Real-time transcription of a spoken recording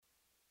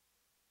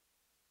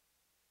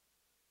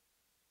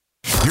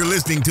You're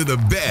listening to the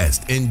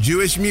best in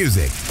Jewish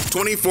music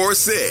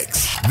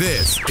 24/6.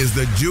 This is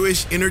the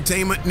Jewish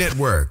Entertainment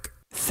Network.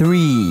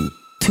 3,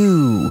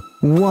 2,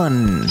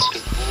 1.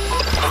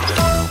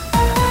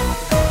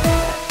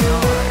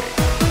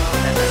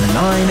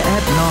 9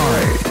 at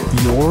 9.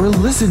 You're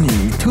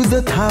listening to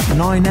the Top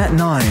 9 at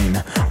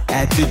 9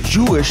 at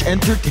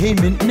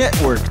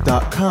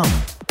thejewishentertainmentnetwork.com.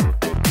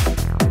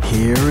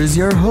 Here is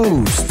your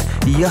host,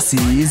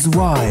 Yossi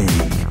Zweig.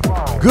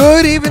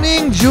 Good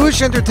evening,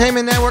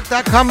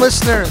 JewishEntertainmentNetwork.com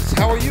listeners.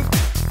 How are you?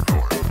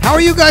 How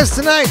are you guys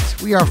tonight?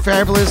 We are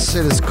fabulous.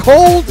 It is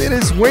cold. It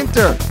is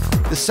winter.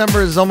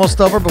 December is almost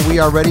over, but we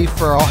are ready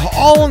for a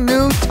all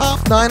new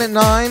Top 9 at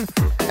 9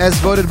 as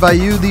voted by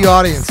you, the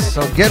audience.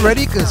 So get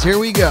ready, because here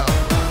we go.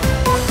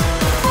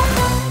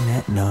 9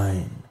 at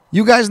 9.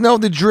 You guys know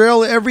the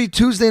drill. Every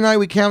Tuesday night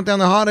we count down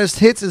the hottest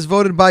hits as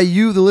voted by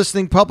you, the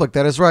listening public.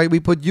 That is right. We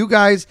put you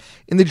guys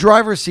in the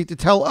driver's seat to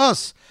tell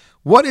us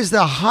what is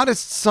the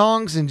hottest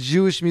songs in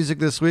Jewish music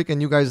this week,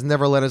 and you guys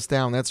never let us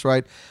down. That's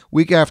right.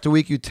 Week after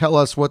week, you tell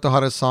us what the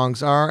hottest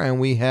songs are,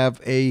 and we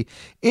have a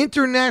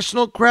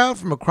international crowd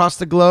from across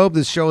the globe.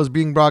 This show is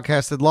being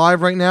broadcasted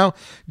live right now.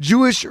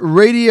 Jewish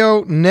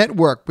Radio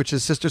Network, which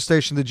is sister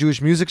station to the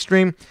Jewish Music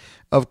Stream,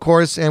 of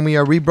course, and we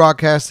are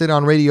rebroadcasted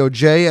on Radio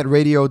J at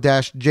radio-j.com.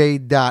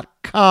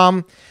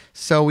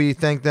 So we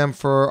thank them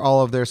for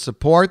all of their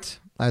support.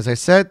 As I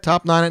said,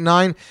 Top 9 at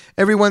 9.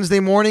 Every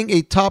Wednesday morning,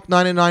 a Top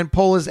 9 at 9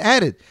 poll is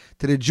added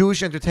to the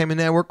Jewish Entertainment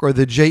Network or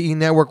the JE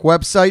Network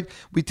website.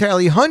 We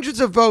tally hundreds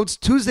of votes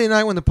Tuesday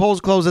night when the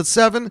polls close at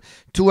 7.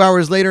 2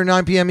 hours later,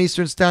 9 p.m.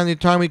 Eastern Standard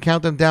Time, we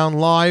count them down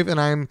live.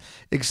 And I'm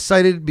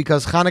excited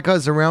because Hanukkah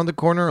is around the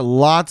corner.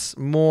 Lots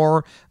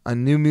more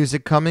new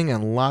music coming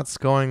and lots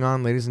going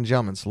on, ladies and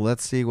gentlemen. So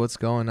let's see what's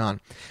going on.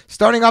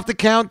 Starting off the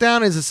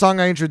countdown is a song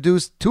I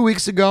introduced 2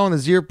 weeks ago on the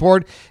Z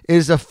Report. It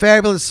is a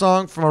fabulous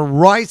song from a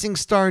rising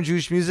star in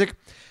Jewish music.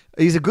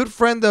 He's a good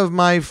friend of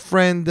my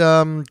friend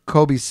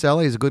Kobe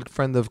Sella. He's a good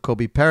friend of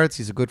Kobe Peretz.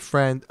 He's a good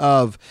friend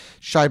of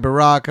Shai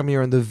Barak,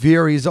 Amir and the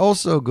Veer. He's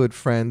also a good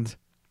friend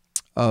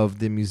of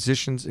the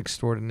musicians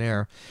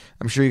extraordinaire.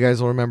 I'm sure you guys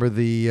will remember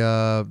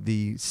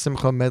the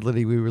Simcha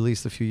medley we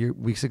released a few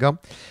weeks ago.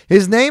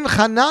 His name,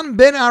 Hanan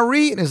Ben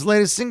Ari, and his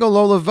latest single,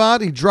 Lo Levad.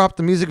 He dropped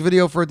the music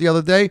video for it the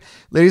other day.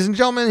 Ladies and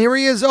gentlemen, here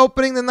he is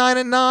opening the 9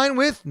 at 9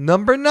 with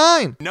number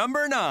 9.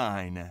 Number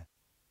 9.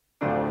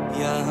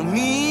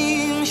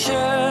 ימים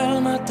של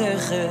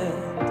מתכת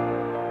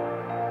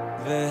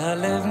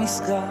והלב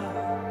נסגר,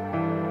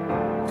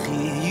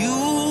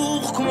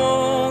 חיוך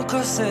כמו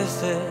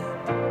כספת,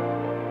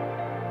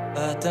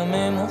 אתה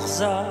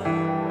ממוחזר,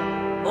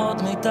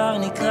 עוד מיתר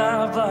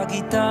נקרא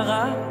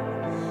בגיטרה,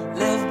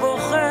 לב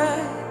בוכה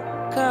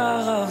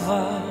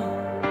קרבה,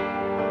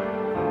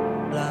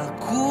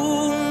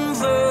 לקום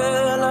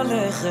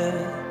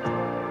וללכת,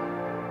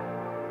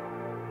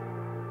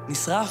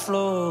 נשרף לו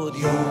עוד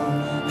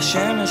יום,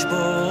 השמש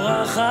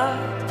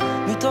בורחת,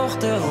 מתוך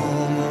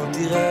תהום עוד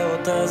תראה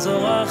אותה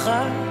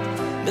זורחת,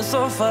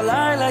 בסוף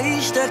הלילה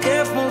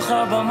ישתקף מולך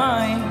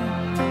במים,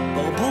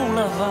 ברבור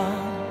לבן.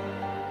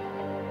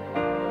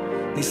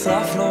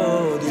 נשרף לו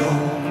עוד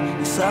יום,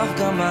 נשרף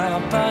גם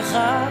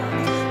הפחד,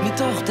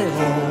 מתוך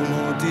תהום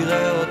עוד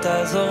תראה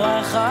אותה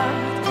זורחת,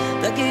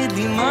 תגיד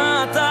לי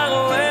מה אתה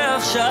רואה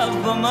עכשיו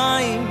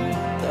במים,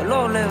 אתה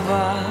לא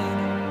לבד.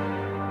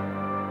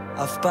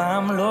 אף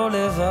פעם לא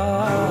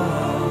לבד,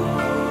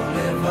 לא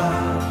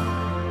לבד,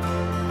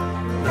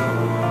 לא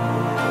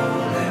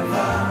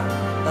לבד,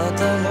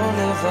 אתה לא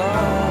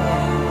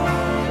לבד,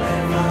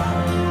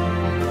 לבד,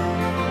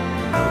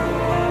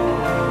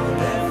 לא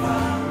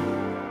לבד.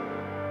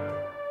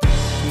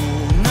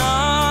 תמונה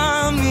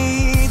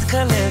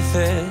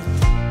מתקלפת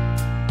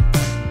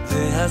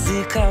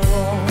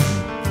והזיכרון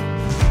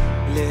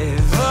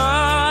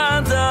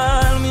לבד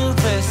על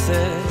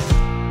מרפסת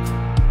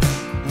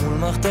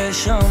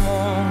מכתש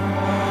המון,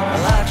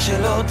 רק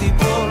שלא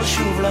תיפול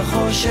שוב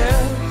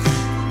לחושך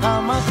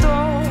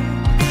המתוק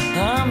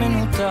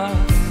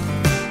המנותק,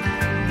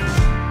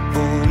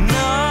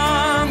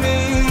 עונה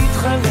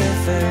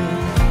מתחלפת,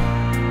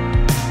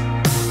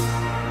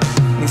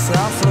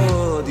 נשרף לו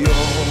עוד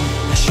יום,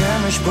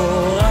 השמש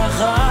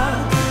בורחת,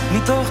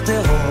 מתוך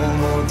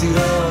תהום עוד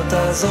תראה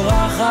אותה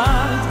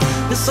זורחת,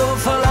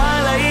 בסוף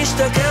הלילה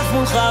ישתקף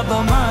מולך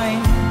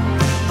במים,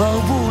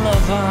 ברבור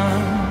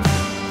לבן.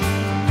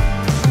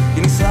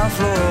 נשרף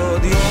לו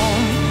עוד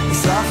יום,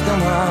 נשרף גם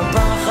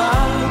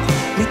הפחד,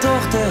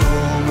 מתוך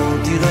תהום עוד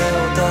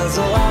תראה אותה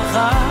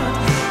זורחת,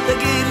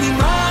 תגיד לי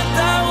מה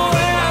אתה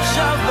רואה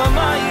עכשיו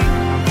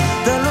במים,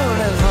 אתה לא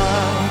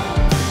לבד,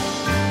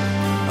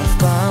 אף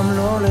פעם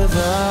לא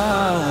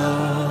לבד,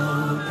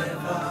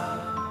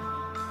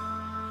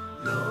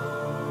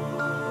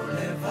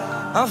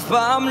 אף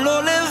פעם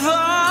לא לבד.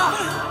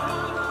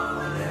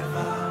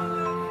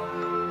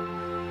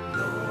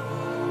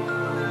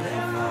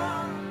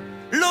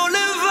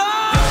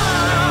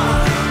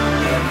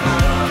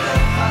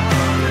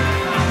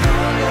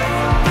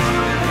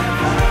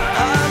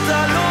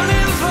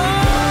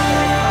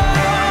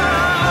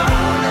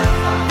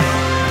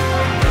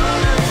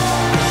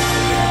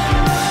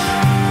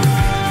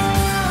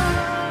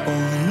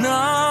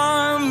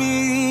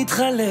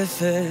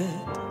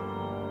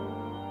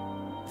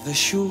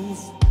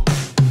 ושוב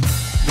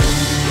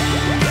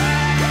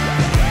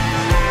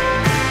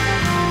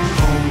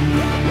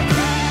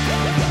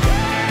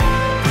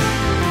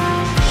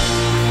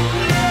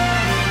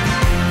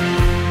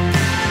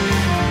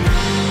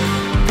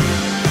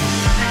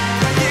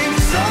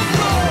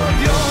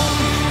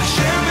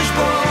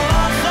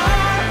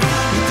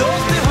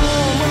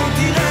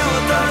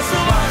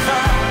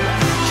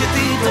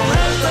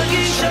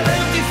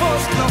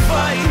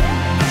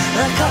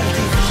רק אל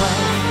תבחר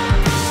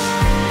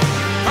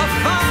אף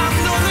פעם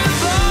לא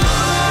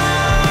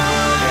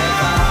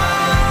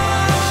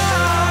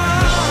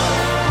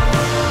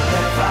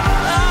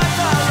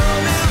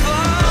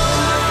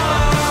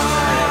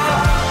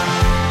לבד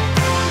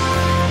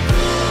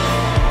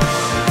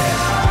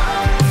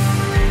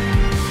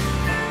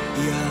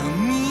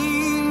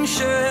ימין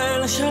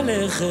של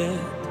שלכת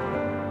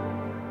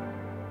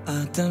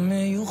אתה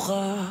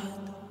מיוחד.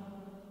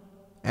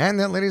 And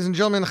that, ladies and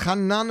gentlemen,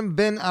 Hanan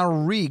Ben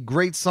Ari,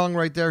 great song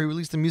right there. He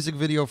released a music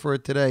video for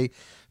it today.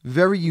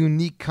 Very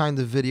unique kind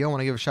of video. I want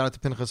to give a shout out to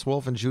Pinchas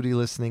Wolf and Judy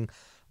listening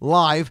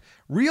live.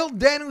 Real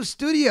Danu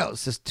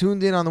Studios is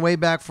tuned in on the way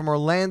back from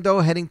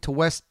Orlando, heading to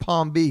West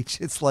Palm Beach.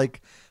 It's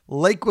like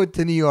Lakewood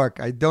to New York.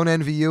 I don't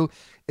envy you.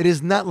 It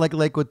is not like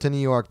Lakewood to New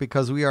York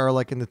because we are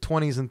like in the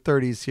 20s and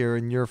 30s here,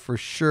 and you're for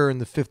sure in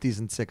the 50s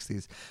and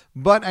 60s.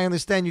 But I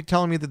understand you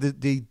telling me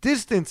that the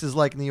distance is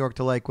like New York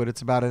to Lakewood.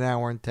 It's about an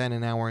hour and 10,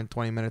 an hour and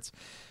 20 minutes.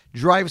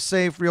 Drive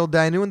safe, Real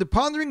Danu. And the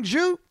Pondering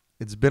Jew,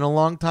 it's been a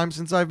long time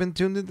since I've been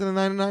tuned into the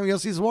 99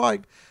 Yossi's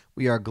Wide.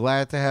 We are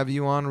glad to have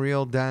you on,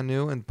 Real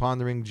Danu and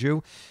Pondering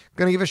Jew.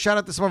 Going to give a shout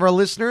out to some of our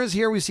listeners.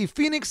 Here we see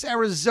Phoenix,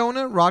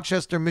 Arizona,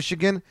 Rochester,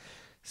 Michigan,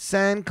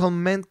 San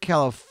Clemente,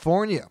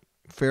 California,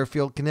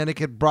 Fairfield,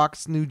 Connecticut,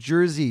 Bronx, New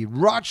Jersey,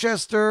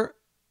 Rochester,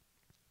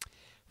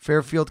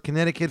 Fairfield,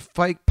 Connecticut,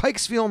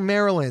 Pikesville,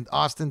 Maryland,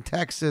 Austin,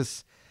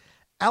 Texas,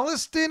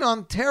 Alliston,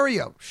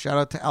 Ontario. Shout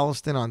out to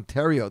Alliston,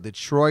 Ontario,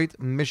 Detroit,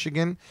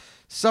 Michigan,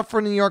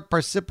 Suffolk, New York,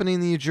 Parsippany,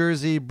 New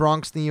Jersey,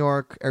 Bronx, New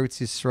York, Eretz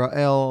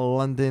Yisrael,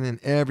 London, and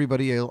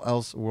everybody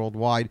else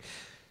worldwide.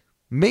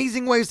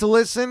 Amazing ways to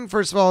listen.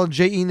 First of all,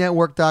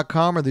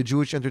 jenetwork.com or the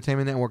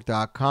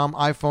JewishEntertainmentNetwork.com,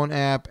 iPhone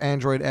app,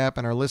 Android app,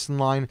 and our listen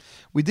line.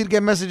 We did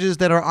get messages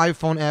that our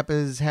iPhone app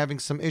is having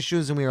some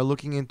issues, and we are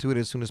looking into it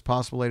as soon as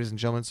possible, ladies and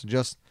gentlemen. So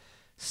just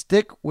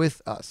stick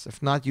with us.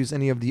 If not, use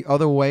any of the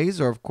other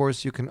ways, or of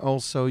course, you can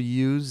also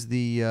use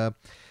the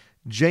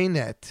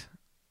JNet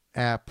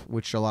app,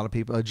 which a lot of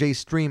people,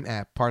 JStream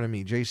app,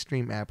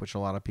 JStream app, which a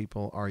lot of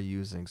people are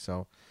using.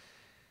 So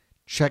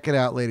check it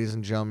out, ladies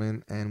and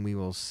gentlemen, and we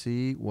will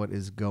see what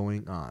is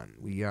going on.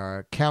 We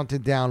are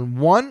counted down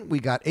 1. We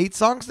got 8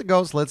 songs to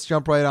go, so let's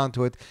jump right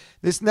onto it.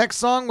 This next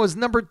song was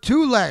number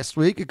 2 last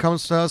week. It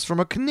comes to us from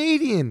a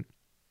Canadian.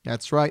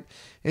 That's right.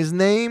 His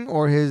name,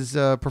 or his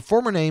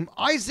performer name,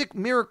 Isaac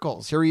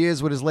Miracles. Here he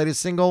is with his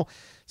latest single,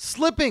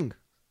 Slipping,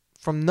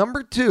 from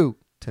number 2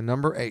 to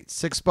number 8.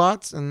 6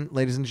 spots, and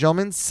ladies and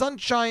gentlemen,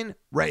 Sunshine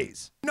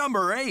Rays.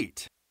 Number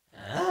 8.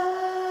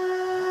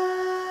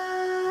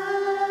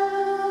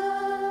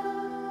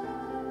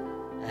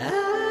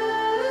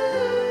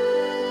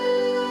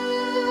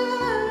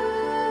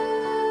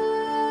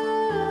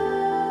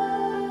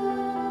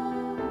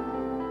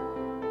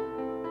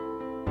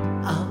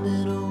 I'm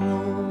in a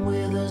room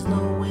where there's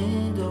no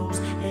windows,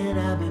 and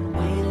I've been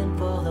waiting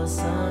for the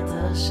sun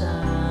to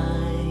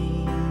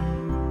shine.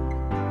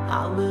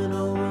 I'm in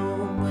a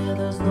room where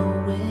there's no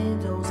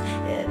windows,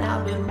 and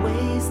I've been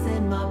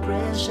wasting my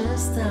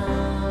precious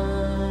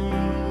time.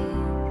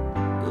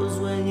 'Cause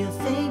when you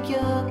think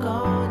you're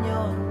gone,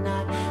 you're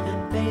not.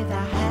 And faith,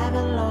 I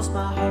haven't lost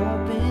my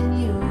hope in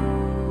you.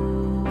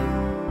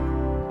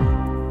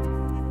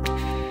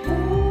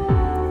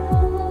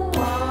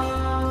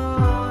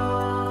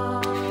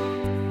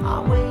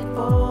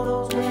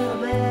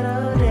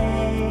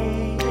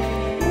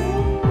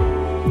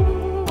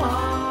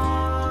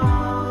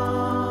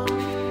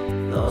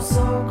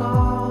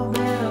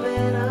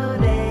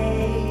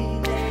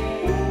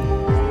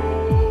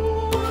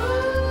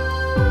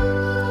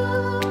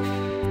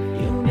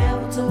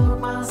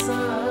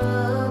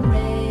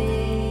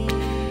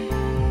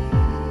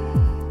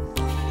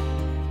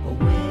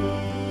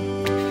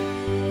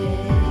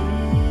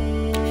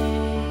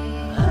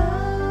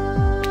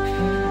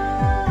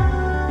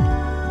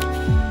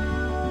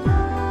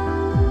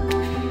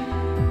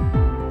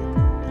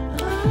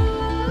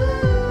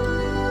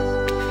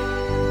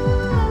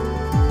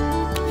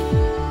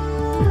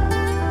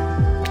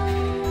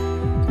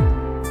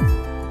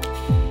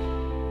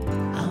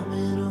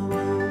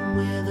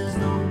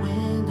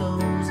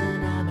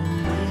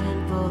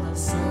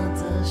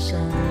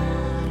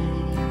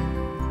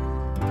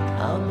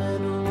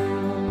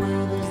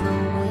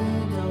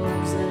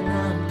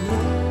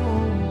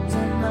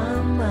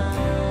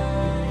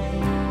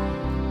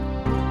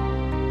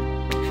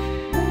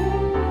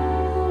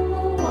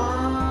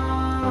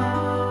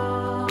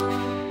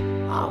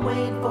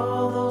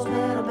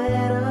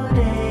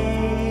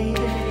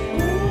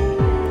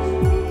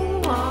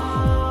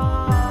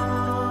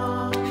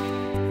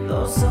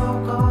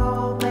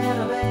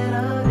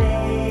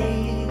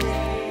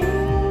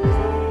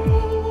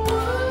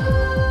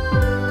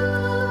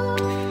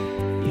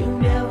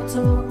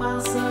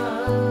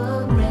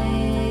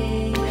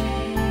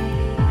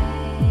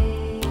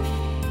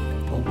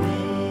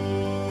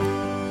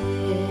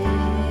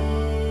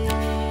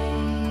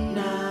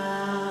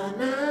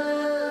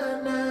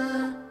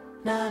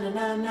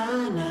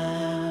 na na.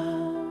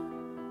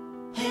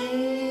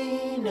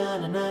 Hey, na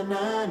na na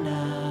na na.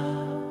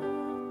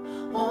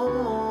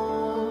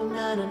 Oh,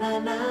 na na na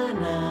na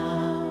na.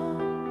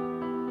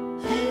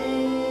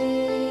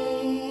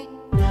 Hey,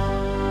 na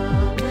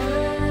na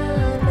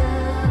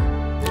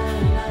na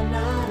na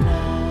na na.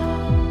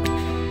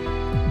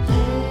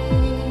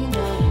 Hey,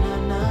 na na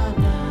na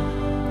na.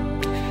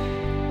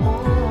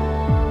 Oh,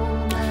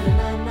 na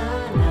na na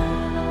na.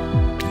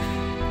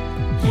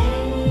 Hey.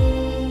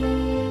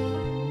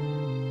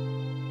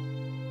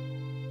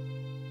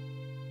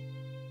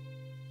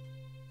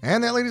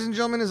 And that, ladies and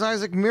gentlemen, is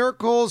Isaac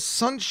Miracle's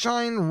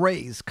Sunshine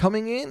Rays,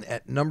 coming in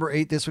at number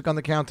 8 this week on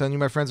the countdown. You,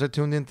 my friends, are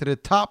tuned into the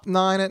Top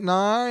 9 at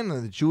 9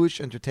 on the Jewish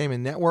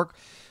Entertainment Network,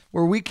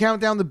 where we count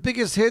down the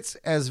biggest hits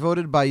as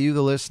voted by you,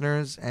 the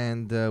listeners,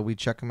 and we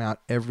check them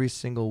out every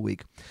single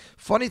week.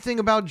 Funny thing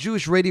about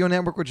Jewish Radio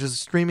Network, which is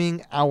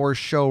streaming our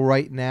show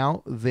right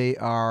now, they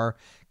are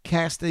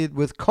casted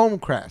with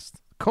Chromecast.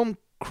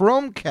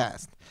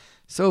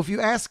 So if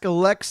you ask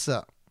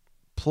Alexa,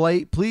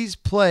 please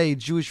play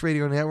Jewish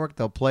Radio Network,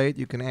 they'll play it.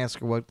 You can ask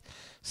her what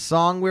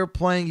song we're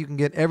playing. You can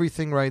get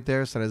everything right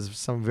there. So there's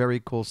some very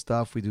cool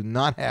stuff. We do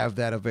not have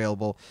that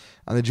available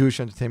on the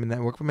Jewish Entertainment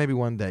Network, but maybe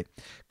one day.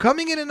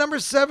 Coming in at number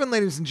 7,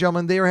 ladies and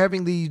gentlemen, they are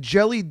having the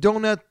Jelly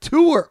Donut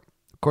Tour.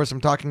 Of course,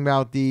 I'm talking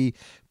about the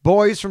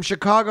boys from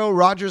Chicago,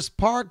 Rogers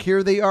Park.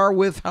 Here they are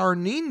with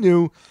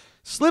Harninu,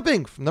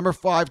 slipping from number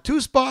 5 2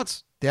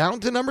 spots down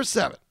to number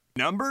 7.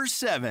 Number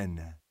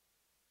 7.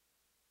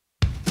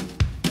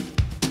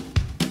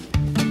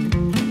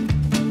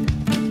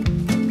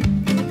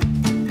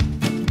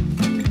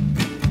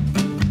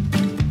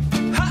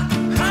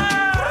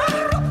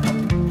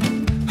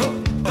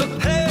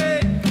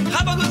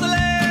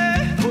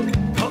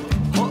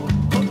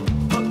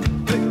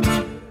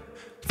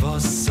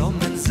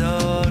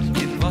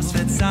 Was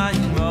wird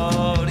sein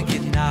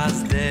morgen,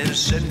 als der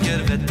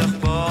Schenker wird doch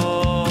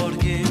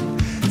borgen.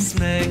 Es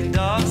mag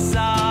doch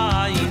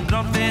sein,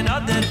 Tropfen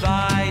oder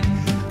Wein,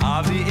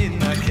 aber in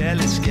der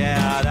Kelch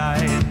geht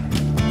rein.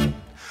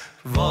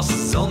 Was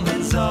soll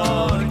man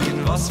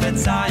sorgen, was wird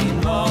sein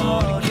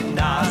morgen,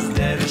 als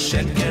der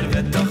Schenker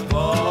wird doch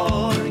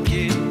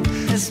borgen.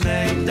 Es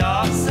mag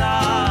doch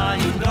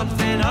sein,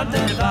 Tropfen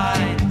oder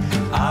Wein,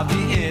 aber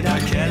in der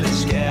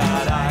Kelch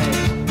geht rein.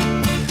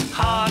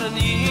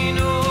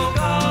 Harninu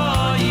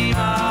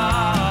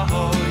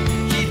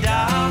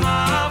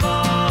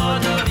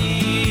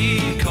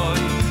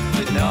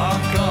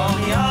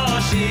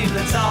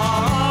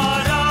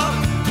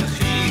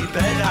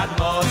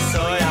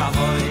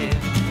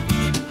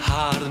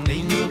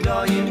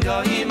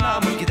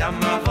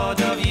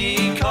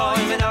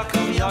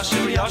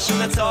Yoshu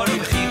letzori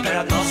v'chiper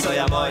ad noso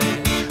yamoy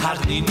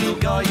Harninu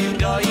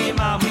goyim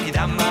am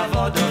gidam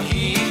avodo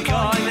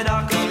hikoy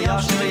V'nakol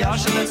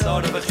Yoshu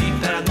letzori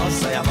v'chiper ad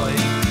noso yamoy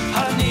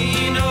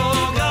Harninu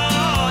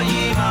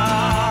goyim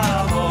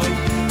amoy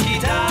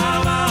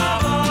Gidam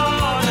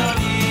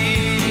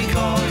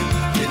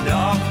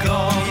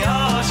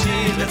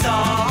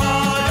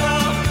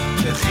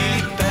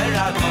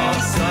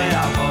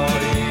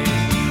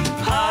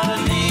avodo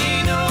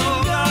hikoy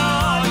V'nakol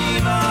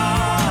Yoshu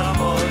letzori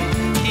v'chiper ad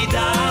noso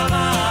yamoy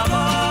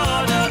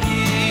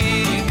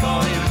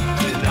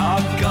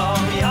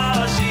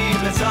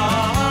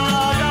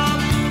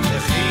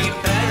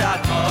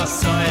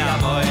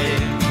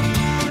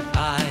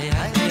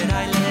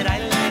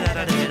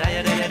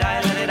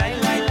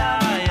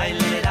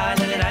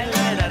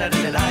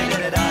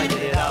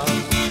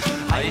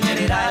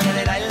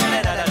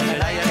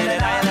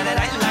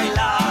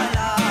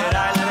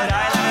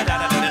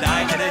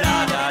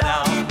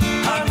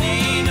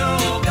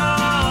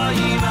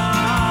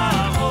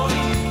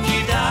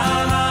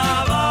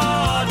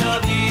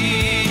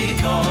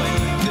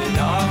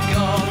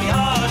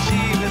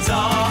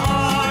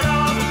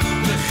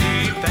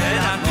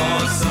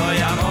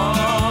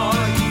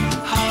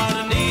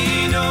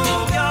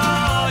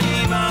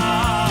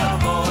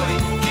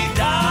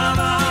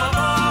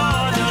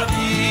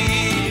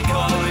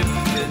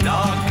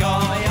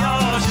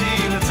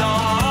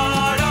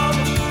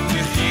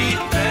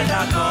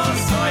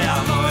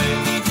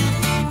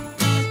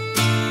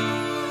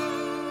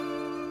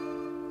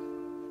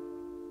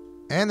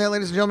And that,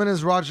 ladies and gentlemen,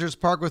 is Rogers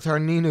Park with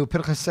Harninu.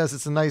 Pinchas says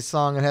it's a nice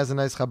song. It has a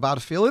nice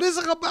Chabad feel. It is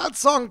a Chabad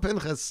song,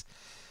 Pinchas.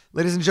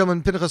 Ladies and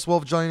gentlemen, Pinchas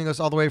Wolf joining us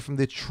all the way from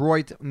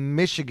Detroit,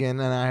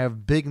 Michigan. And I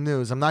have big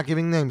news. I'm not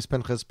giving names,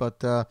 Pinchas, but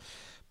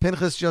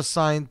Pinchas just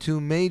signed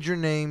 2 major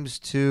names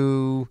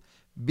to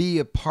be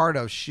a part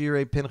of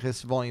Shirei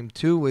Pinchas Volume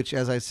 2, which,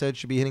 as I said,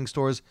 should be hitting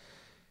stores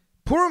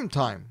Purim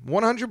time,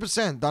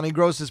 100%. Donnie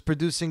Gross is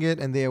producing it,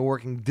 and they are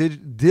working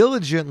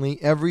diligently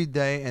every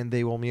day, and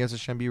they will, Mi'ez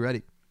Hashem, be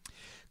ready.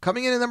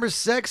 Coming in at number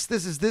 6,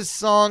 this is this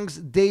song's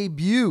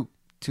debut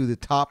to the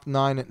top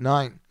 9 at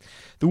 9.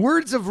 The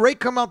words of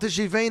Reikam Al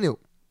Teshivenu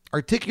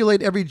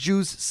articulate every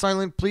Jew's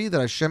silent plea that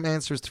Hashem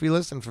answers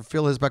tefillas and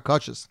fulfill his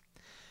bakashas.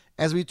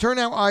 As we turn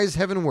our eyes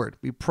heavenward,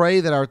 we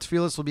pray that our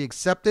tefillas will be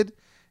accepted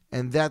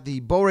and that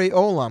the Borei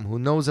Olam, who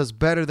knows us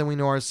better than we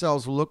know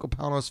ourselves, will look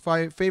upon us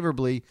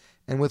favorably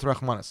and with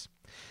Rachmanis.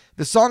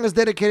 The song is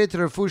dedicated to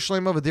the Refuah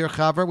Shlema of Adir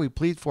Chaver. We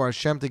plead for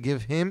Hashem to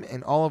give him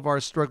and all of our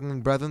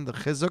struggling brethren the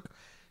chizuk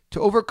to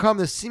overcome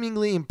the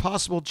seemingly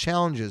impossible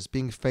challenges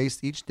being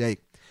faced each day.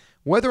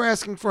 Whether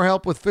asking for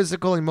help with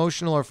physical,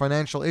 emotional, or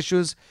financial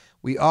issues,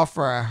 we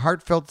offer our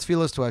heartfelt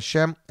tefillas to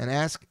Hashem and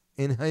ask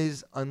in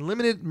His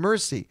unlimited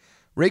mercy.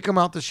 Reikam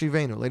Alta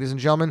Shivenu, ladies and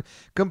gentlemen,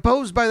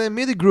 composed by the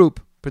MIDI group,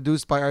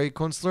 produced by Ari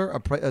Kunstler, a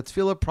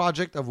tefillah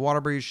project of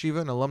Waterbury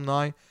Yeshiva and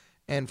alumni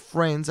and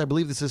friends. I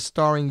believe this is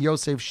starring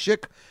Yosef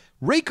Schick.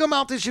 Reikam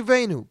Alta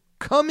Shivenu,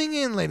 coming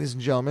in, ladies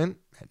and gentlemen,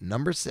 at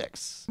number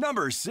 6.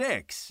 Number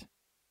 6.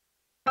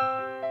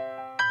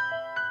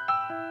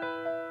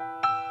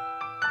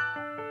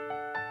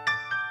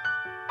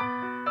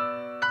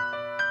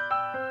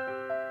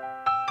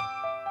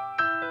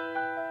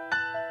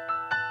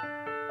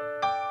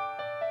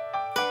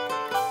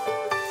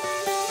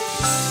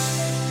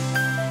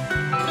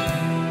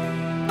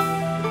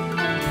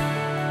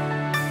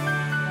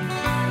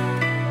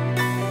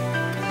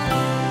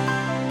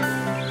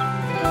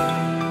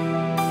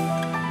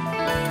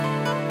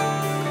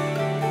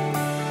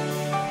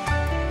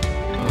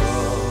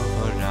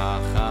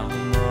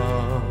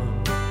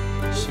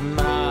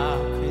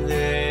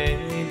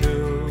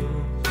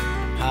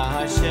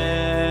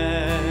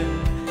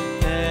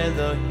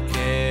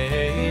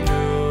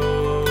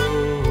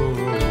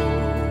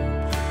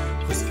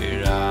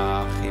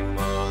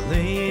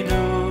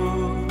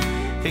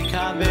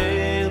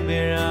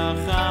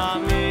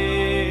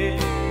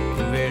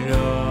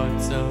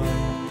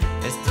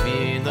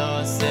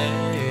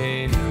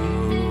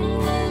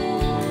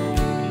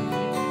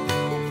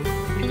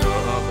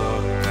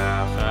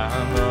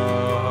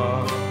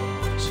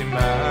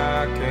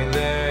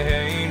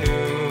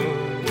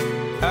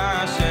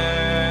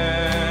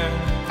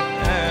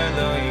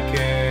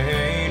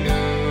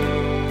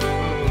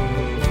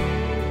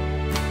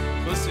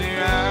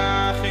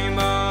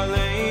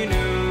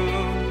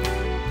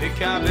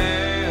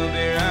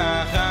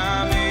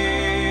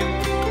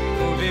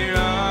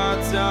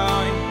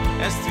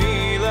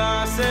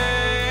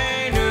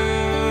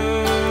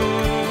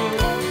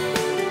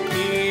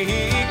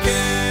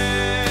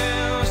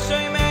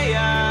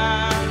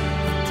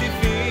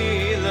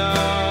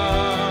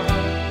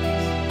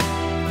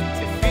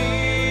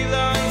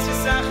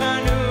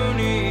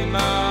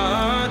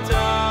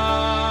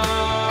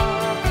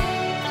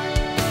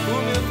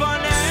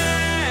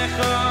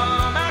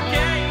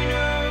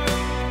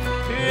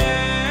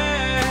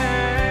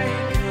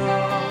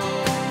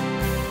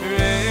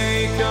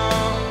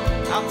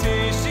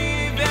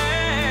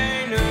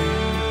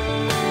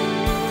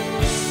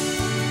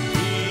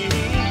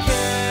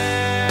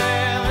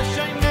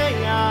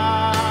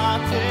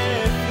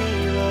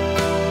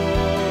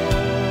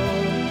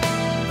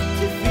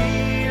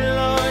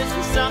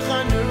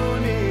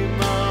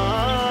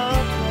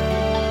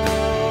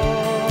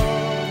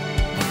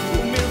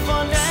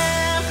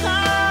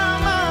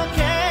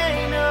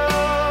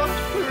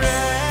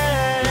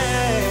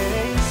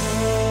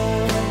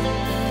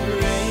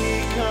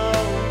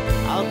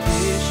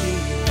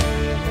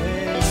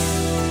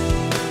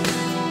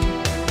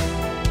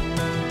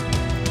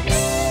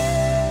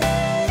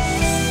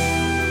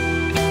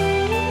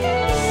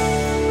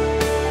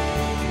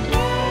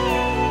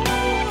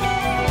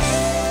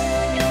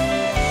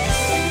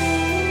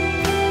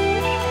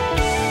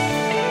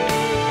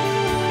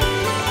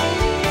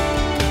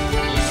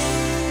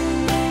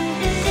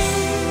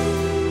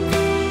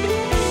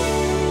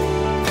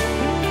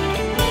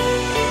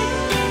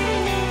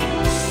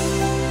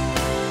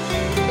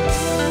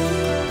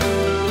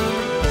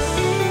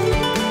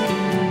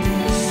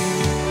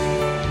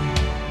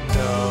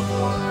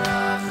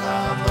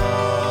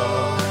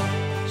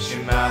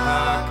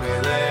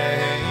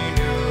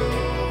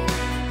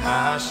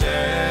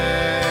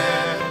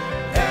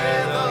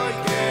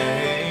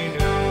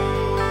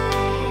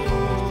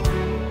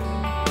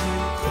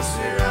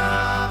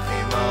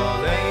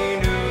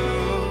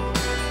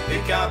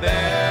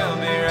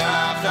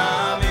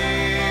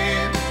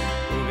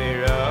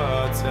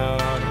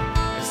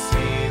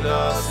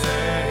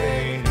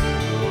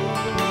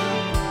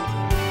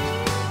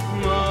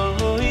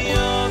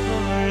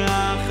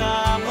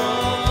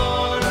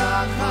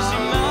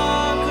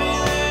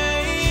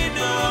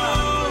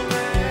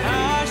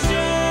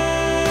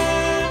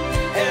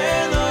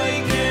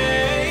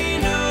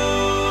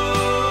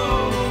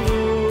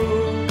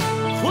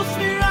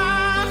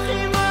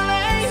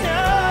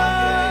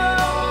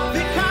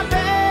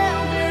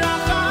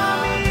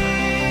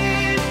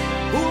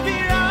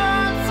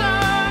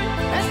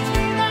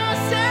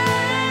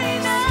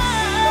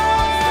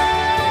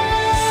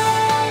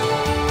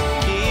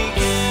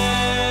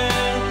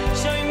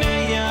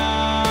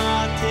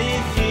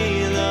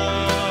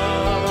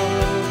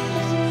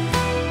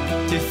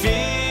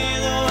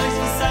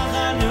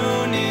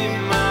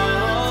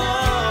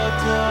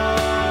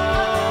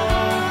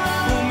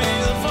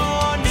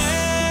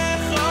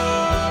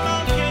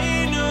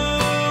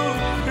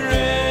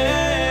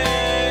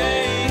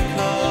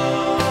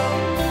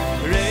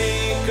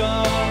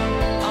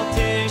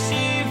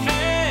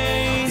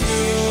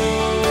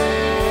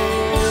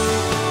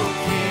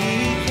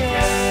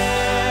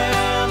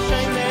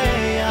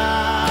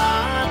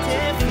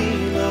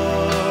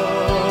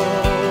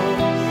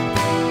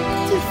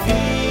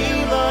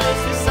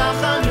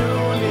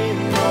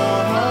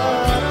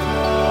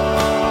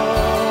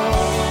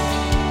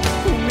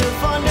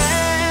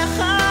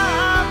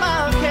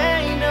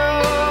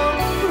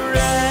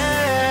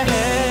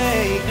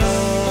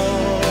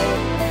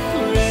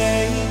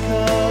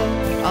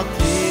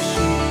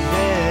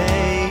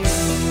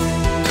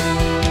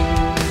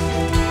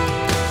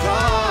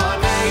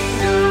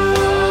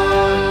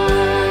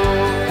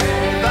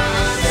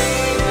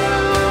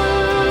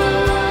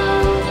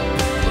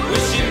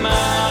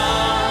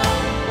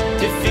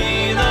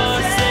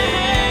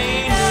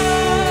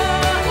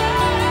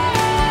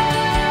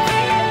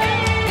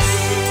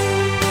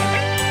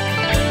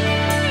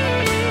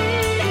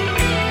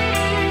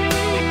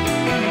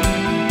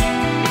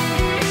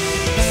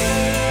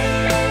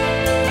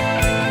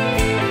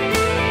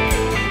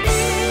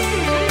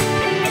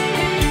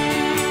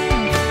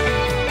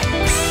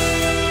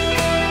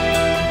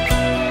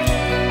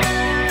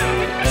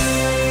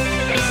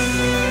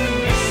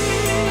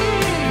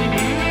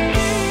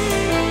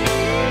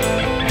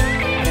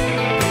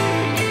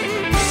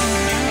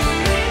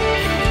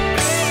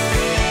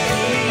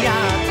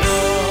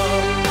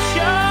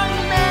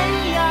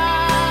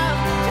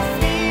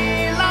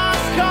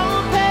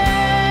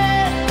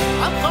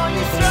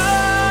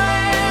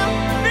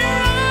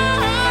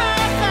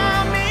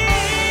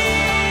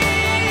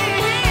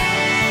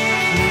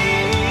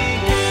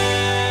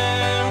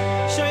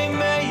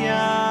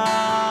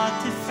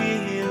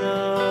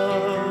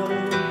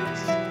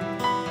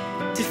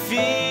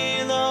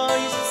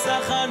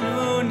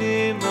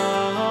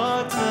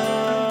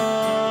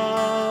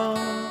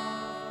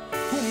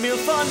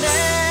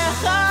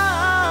 לפניך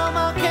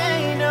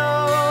מלכנו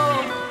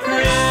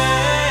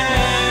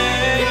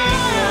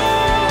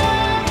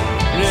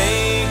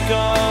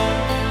ריקו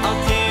אל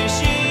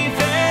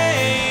תשיבנו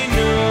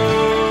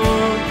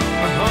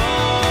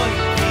ahoy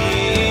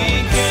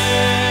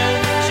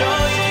igen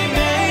shoy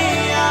me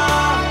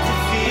out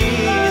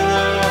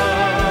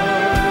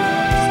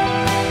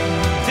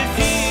to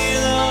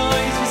feel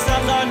us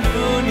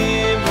saganuni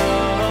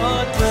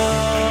moto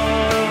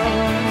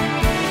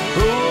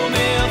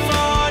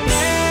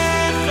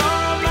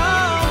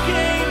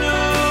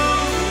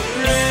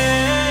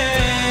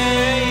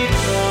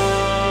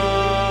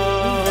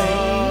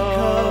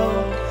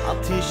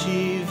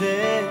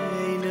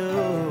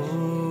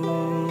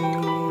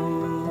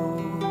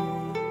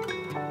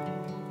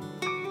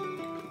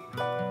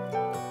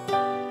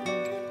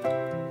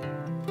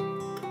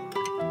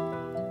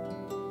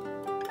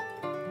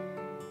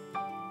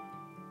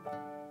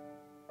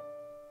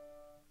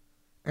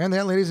And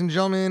that, ladies and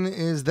gentlemen,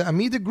 is the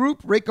Amida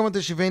Group, Reikam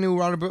Teshivenu,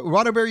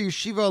 Roderberry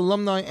Yeshiva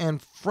alumni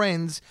and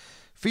friends,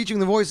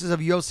 featuring the voices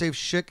of Yosef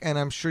Schick, and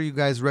I'm sure you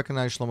guys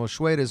recognize Shlomo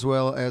Shwed as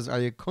well as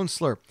Aryeh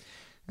Kunstler.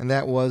 And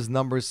that was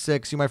number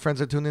 6. You, my friends,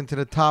 are tuned into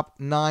the top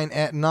 9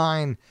 at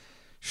 9.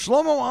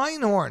 Shlomo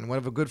Einhorn, one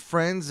of our good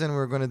friends, and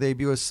we're going to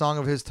debut a song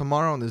of his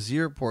tomorrow. And the Z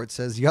Report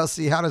says,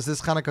 Yossi, how does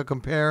this Hanukkah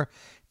compare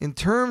in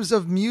terms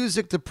of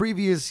music to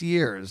previous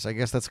years? I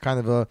guess that's kind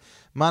of a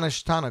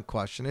Manishtana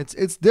question.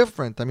 It's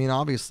different. I mean,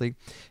 obviously,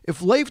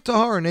 if Leif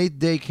Tahar and 8th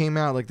Day came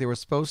out like they were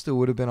supposed to, it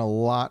would have been a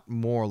lot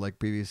more like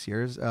previous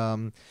years.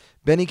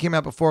 Benny came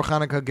out before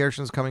Hanukkah.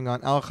 Gershon's coming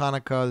on Al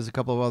Hanukkah. There's a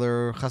couple of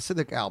other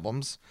Hasidic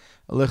albums.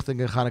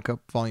 Lichting Hanukkah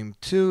Volume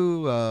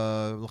 2,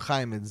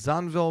 L'chaim and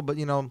Zanvil. But,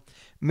 you know,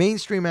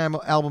 mainstream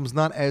albums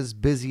not as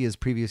busy as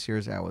previous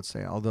years, I would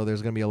say. Although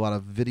there's going to be a lot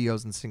of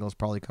videos and singles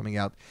probably coming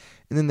out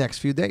in the next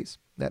few days.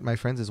 That, my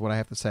friends, is what I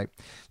have to say.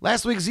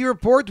 Last week's Z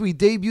Report, we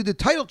debuted the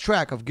title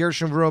track of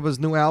Gershon Veroba's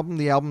new album.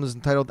 The album is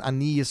entitled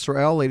Ani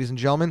Yisrael, ladies and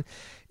gentlemen.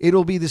 It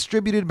will be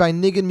distributed by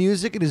Nigun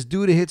Music. It is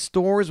due to hit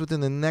stores within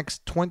the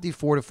next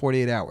 24 to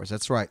 48 hours.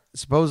 That's right.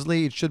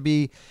 Supposedly, it should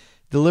be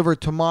delivered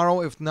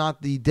tomorrow, if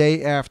not the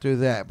day after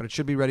that. But it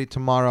should be ready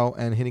tomorrow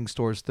and hitting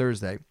stores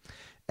Thursday.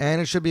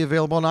 And it should be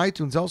available on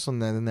iTunes also in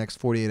the next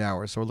 48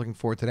 hours. So we're looking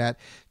forward to that.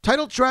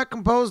 Title track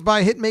composed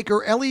by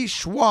hitmaker Eli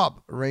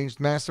Schwab, arranged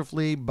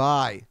masterfully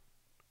by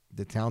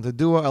the talented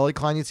duo Eli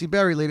Klein, Yitzi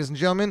Berry. Ladies and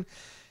gentlemen,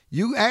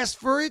 you asked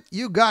for it,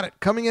 you got it.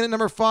 Coming in at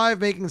number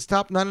 5, making his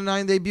top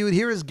 99 debut.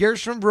 Here is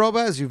Gershon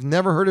Veroba, as you've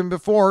never heard him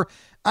before,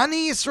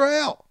 Ani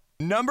Yisrael.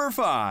 Number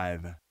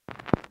 5.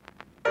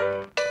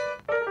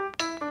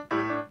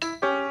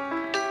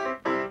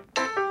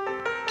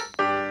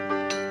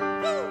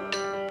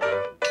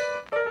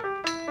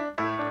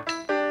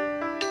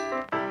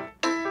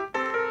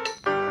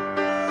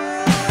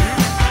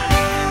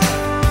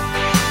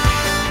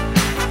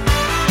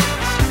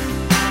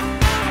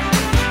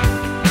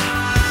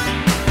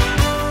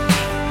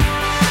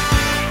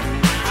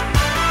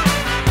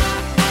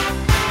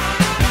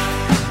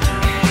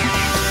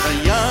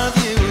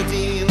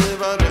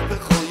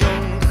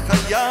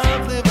 חייב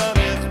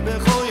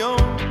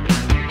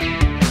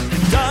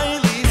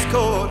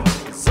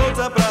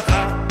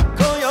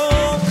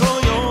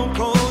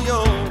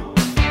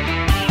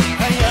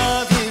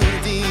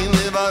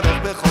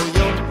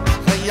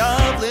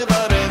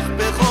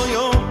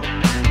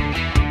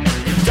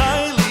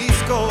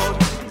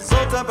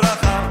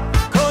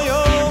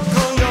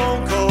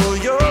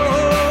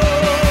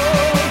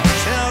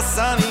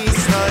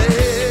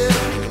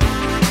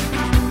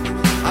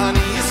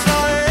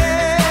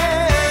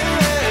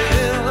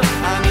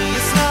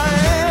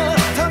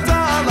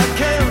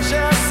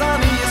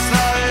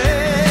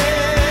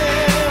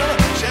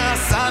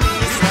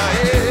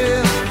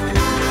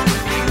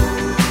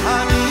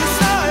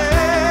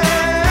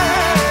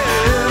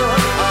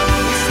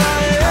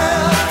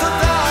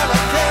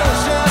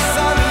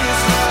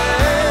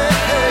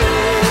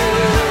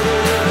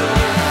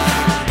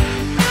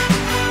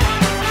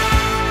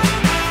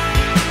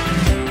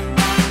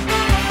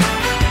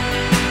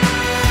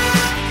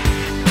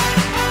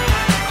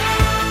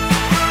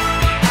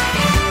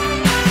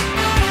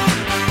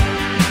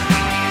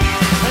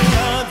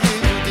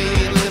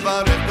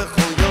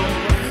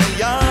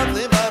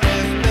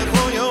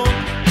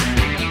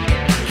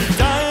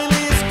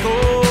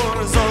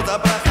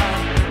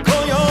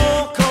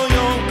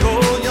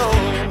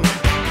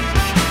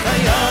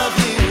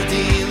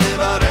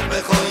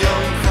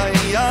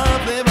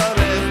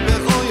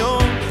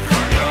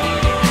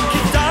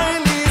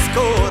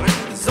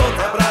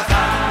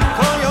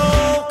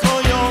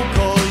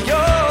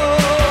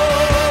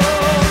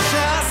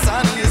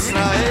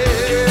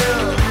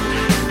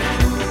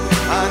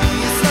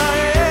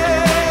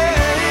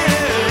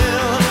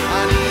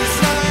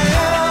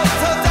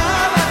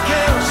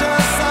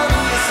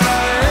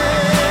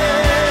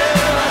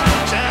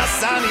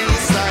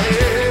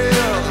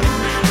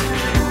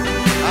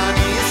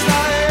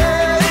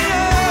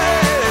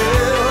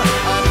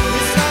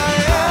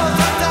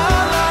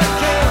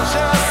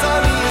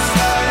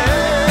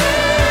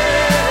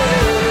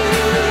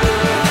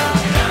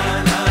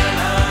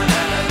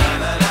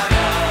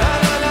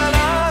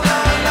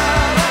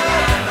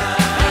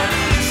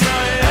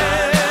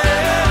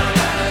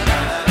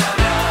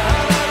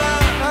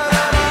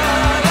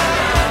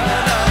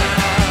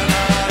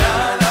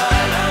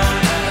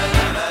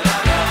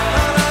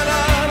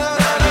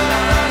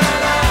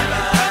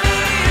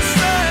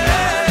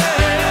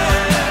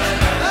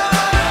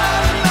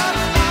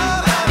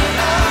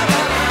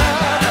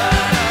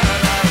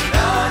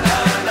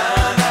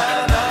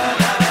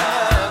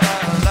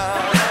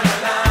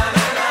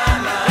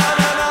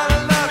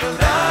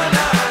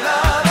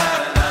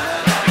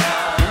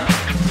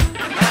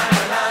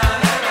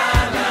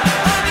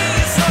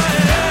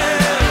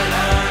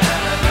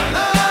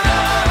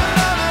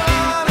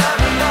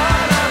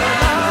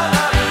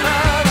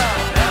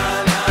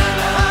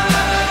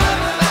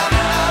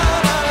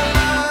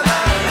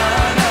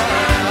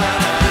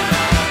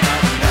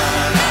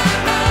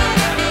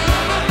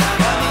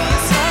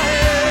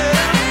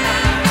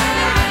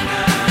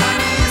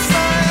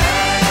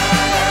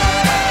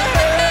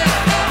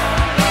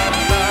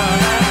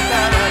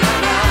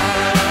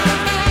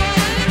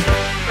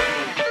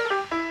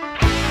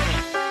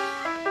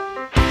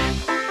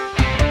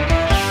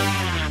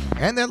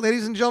And that,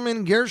 ladies and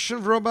gentlemen,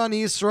 Gershon Vroba and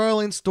Israel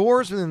in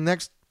stores within the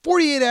next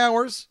 48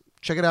 hours.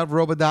 Check it out,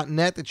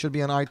 vroba.net. It should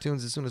be on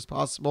iTunes as soon as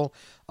possible.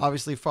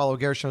 Obviously, follow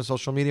Gershon on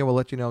social media. We'll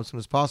let you know as soon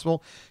as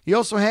possible. He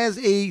also has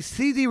a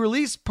CD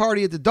release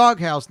party at the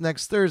Doghouse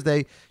next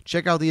Thursday.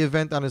 Check out the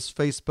event on his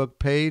Facebook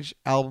page.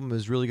 Album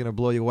is really going to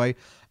blow you away.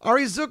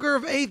 Ari Zucker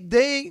of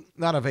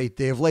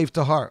of Leif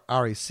Tahar.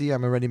 Ari, see,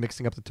 I'm already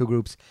mixing up the two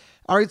groups.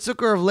 Ari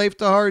Zucker of Leif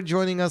Tahar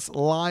joining us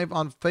live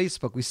on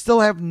Facebook. We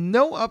still have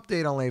no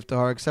update on Leif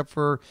Tahar except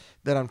for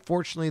that,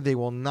 unfortunately, they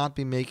will not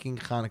be making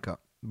Hanukkah.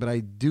 But I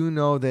do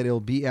know that it'll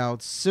be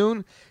out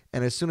soon.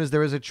 And as soon as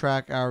there is a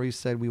track, Ari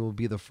said we will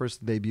be the first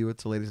to debut it.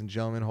 So, ladies and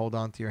gentlemen, hold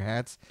on to your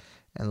hats.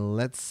 And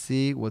let's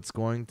see what's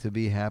going to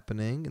be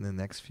happening in the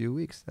next few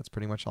weeks. That's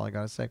pretty much all I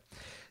got to say.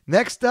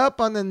 Next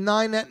up on the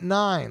 9 at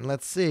 9,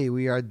 let's see.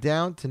 We are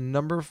down to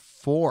number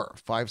 4.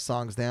 5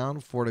 songs down,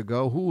 4 to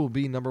go. Who will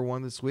be number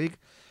 1 this week?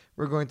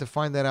 We're going to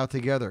find that out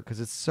together because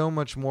it's so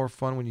much more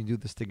fun when you do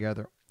this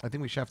together. I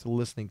think we should have the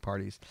listening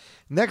parties.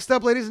 Next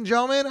up, ladies and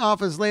gentlemen,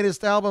 off his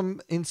latest album,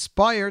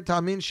 Inspire,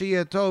 Tamin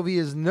Sheyeh Tov. He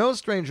is no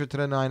stranger to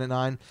the 9 at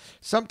 9,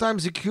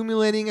 sometimes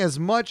accumulating as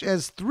much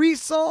as 3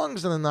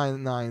 songs on the 9 at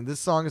 9. This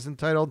song is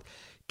entitled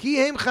Ki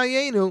Hem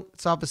Chayenu.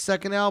 It's off his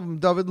second album,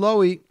 David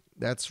Lowy.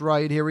 That's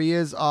right, here he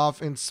is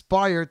off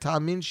Inspire,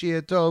 Tamin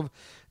Sheyeh Tov,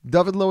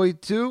 David Lowy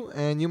 2.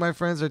 And you, my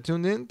friends, are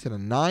tuned in to the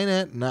 9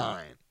 at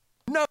 9.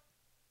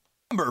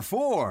 Number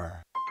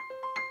 4.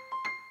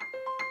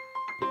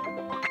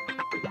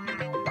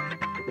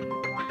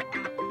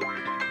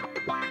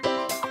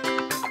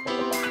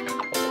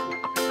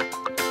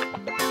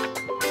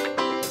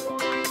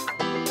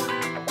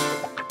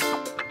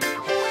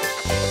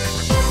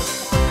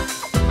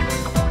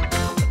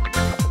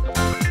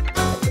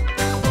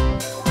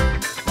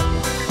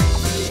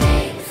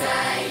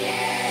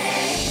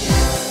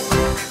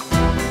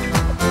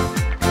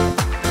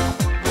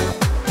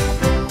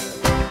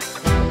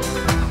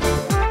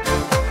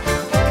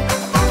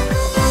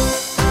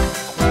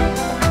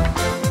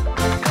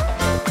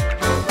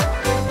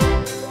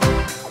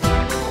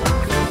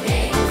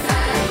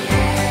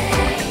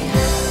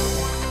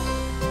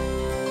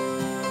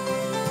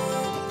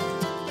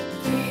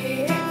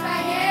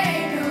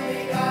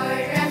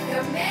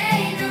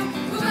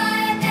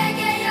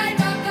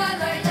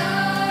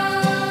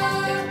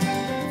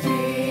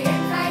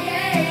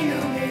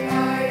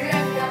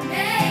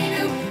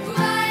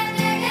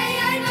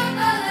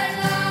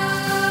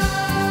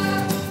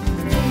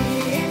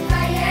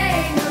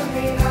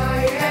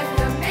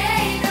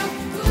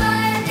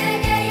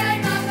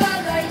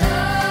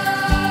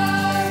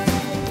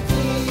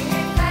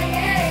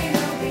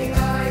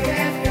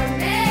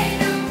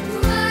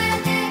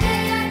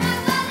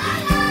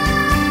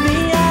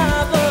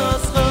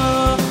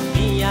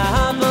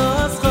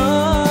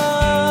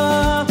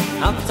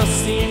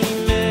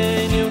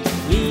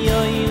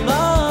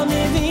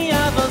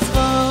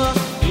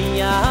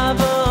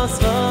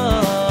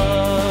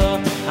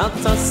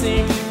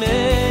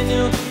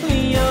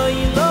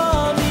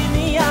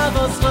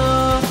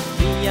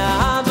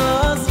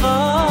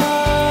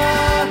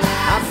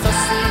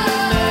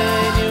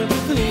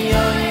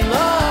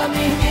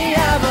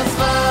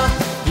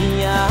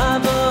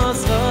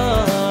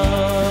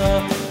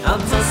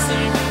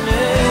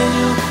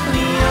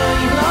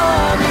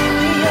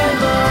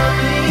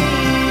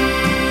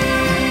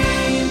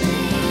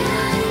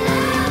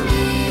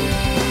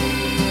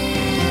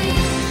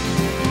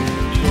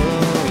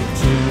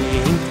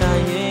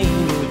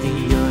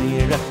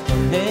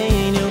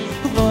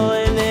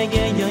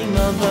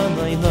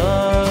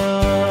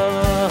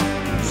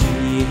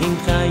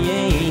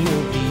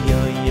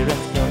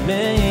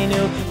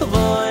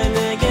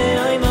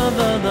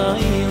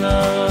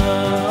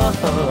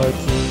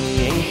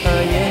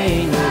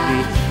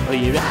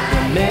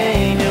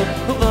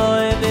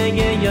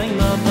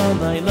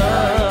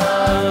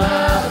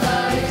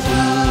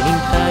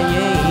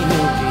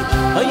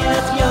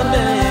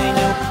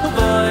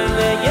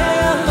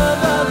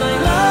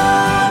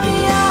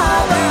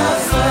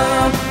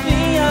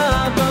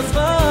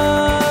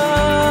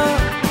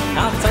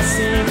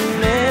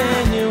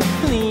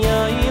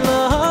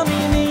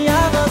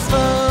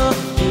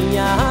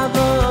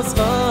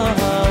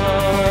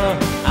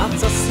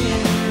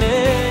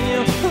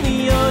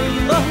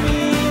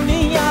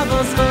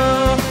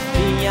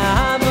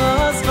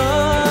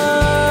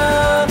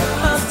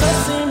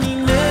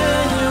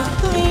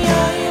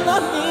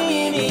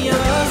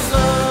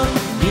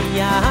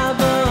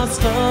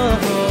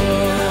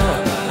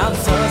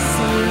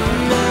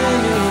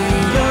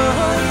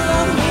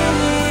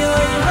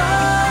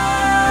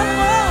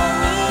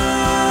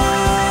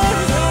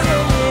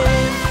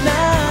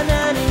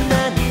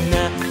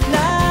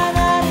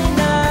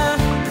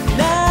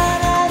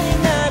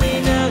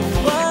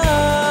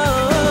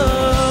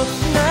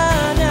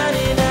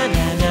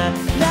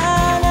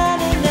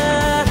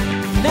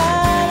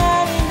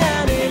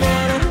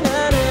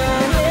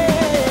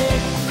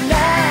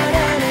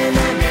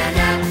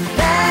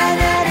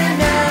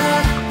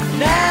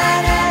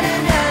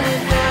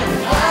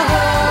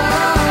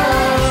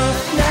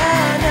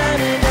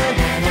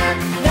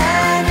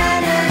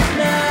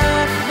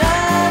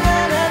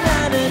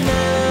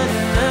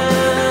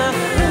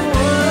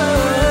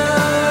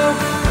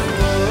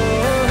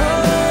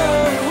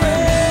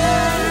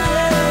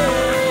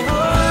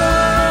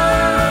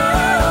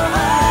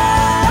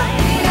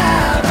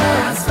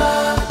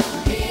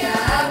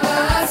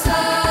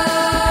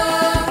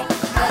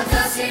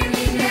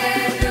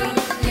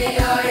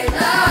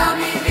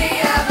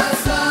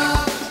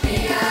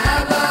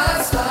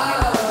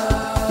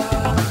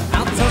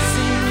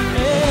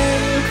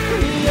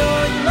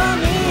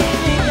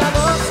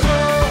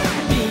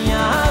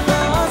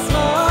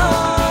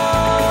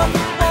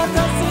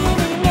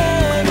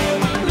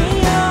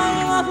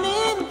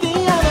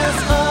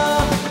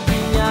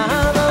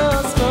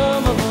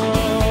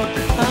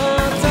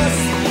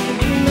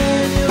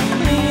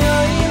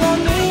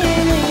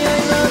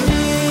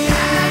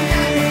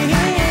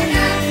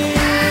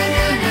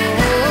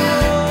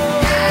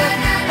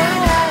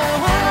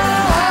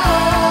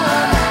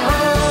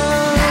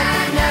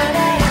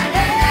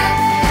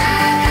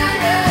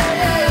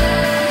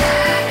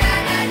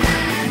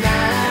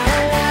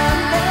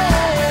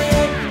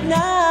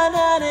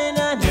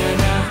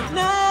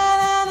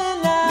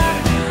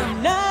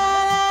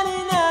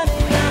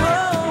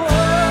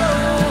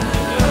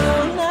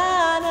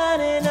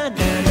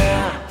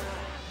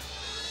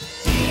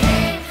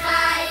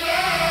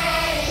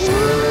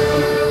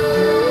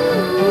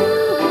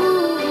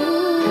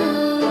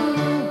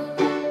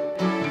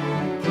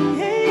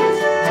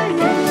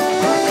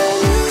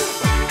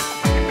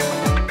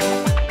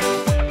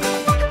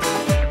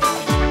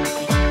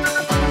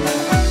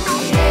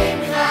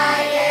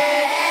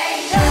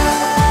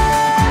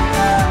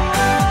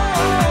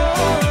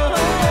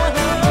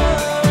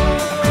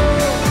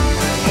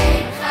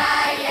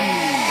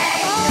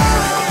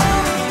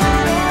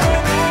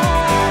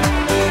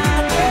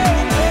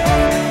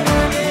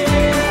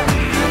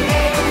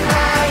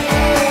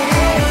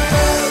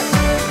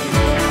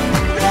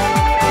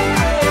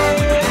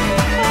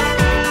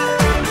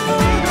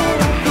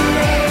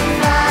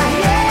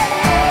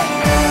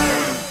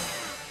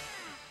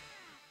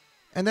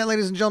 And that,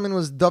 ladies and gentlemen,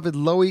 was David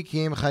Lowy,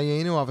 Kiem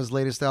Chayenu, off his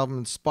latest album,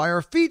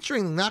 Inspire,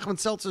 featuring Nachman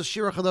Seltzer's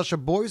Shira Chadasha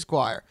Boys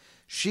Choir.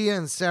 Shia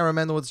and Sarah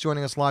Mendelowitz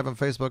joining us live on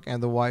Facebook,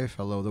 and the wife,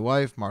 hello, the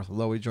wife, Martha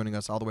Lowy, joining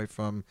us all the way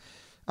from,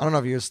 I don't know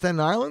if you're Staten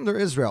Island or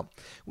Israel.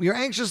 We are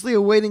anxiously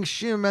awaiting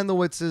Shia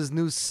Mendelowitz's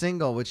new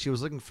single, which she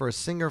was looking for a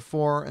singer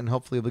for, and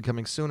hopefully will be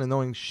coming soon. And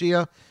knowing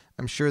Shia,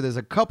 I'm sure there's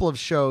a couple of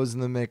shows in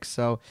the mix,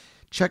 so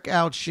check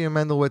out Shia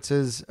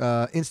Mendelowitz's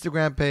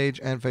Instagram page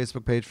and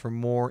Facebook page for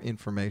more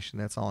information.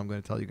 That's all I'm going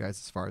to tell you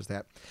guys as far as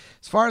that.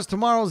 As far as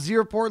tomorrow's Z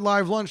Report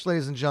Live Lunch,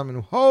 ladies and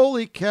gentlemen,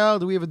 holy cow,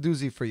 do we have a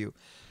doozy for you.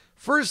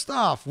 First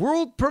off,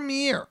 world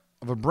premiere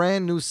of a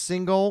brand new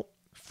single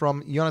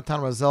from Yonatan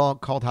Razel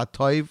called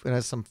Hatoiv. It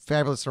has some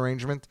fabulous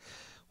arrangement.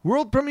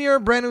 World premiere,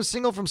 brand new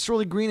single from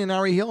Surly Green and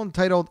Ari Hill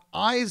entitled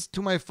Eyes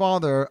to My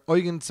Father,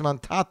 Eugen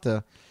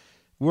Tzimantata.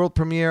 World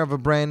premiere of a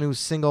brand new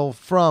single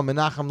from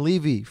Menachem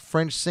Levy,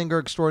 French singer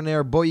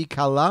extraordinaire Boi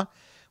Kala.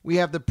 We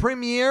have the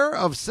premiere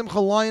of Simcha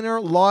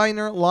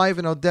Leiner live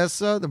in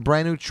Odessa, the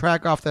brand new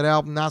track off that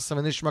album, Nasa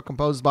V'Nishma,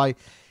 composed by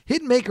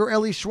hitmaker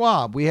Eli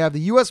Schwab. We have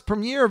the U.S.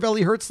 premiere of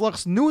Eli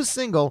Herzlach's newest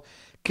single,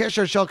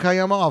 Kesher Shel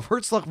Kayama, of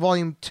Herzlach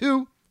Volume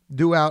 2,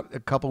 due out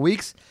a couple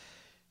weeks.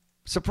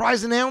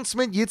 Surprise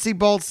announcement, Yitzi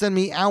Bolt sent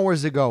me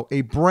hours ago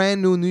a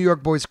brand new New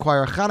York Boys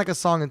Choir Hanukkah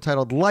song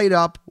entitled Light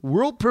Up,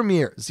 world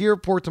premiere, Z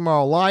Report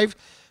tomorrow live.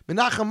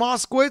 Menachem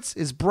Moskowitz,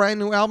 his brand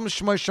new album,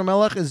 Shmoi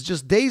Shamelech, is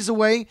just days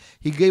away.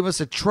 He gave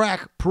us a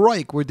track,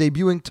 Proik, we're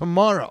debuting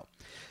tomorrow.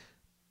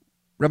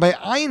 Rabbi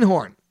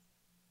Einhorn,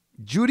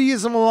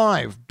 Judaism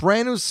Alive,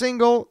 brand new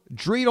single,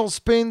 Dreidel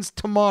Spins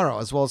tomorrow,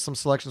 as well as some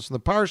selections from the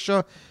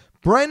Parsha.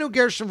 Brand new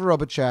Gershon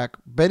Vorobachak,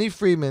 Benny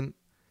Friedman,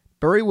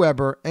 Barry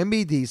Weber,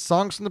 MBD,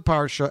 songs from the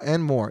Parsha,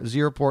 and more. Z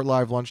Report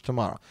Live Lunch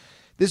tomorrow.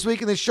 This week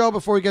in the show,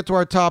 before we get to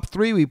our top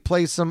three, we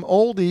play an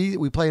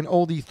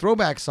oldie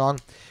throwback song.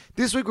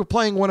 This week we're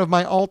playing one of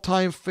my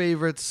all-time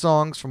favorite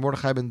songs from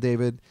Mordechai Ben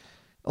David.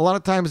 A lot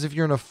of times if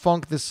you're in a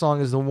funk, this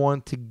song is the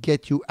one to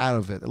get you out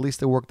of it. At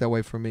least it worked that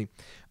way for me.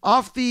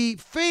 Off the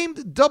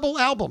famed double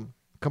album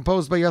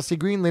composed by Yossi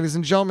Green, ladies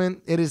and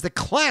gentlemen, it is the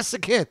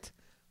classic hit,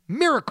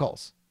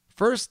 Miracles.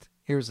 First,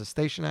 here's a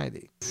station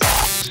ID.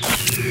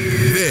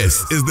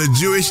 This is the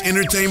Jewish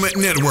Entertainment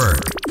Network.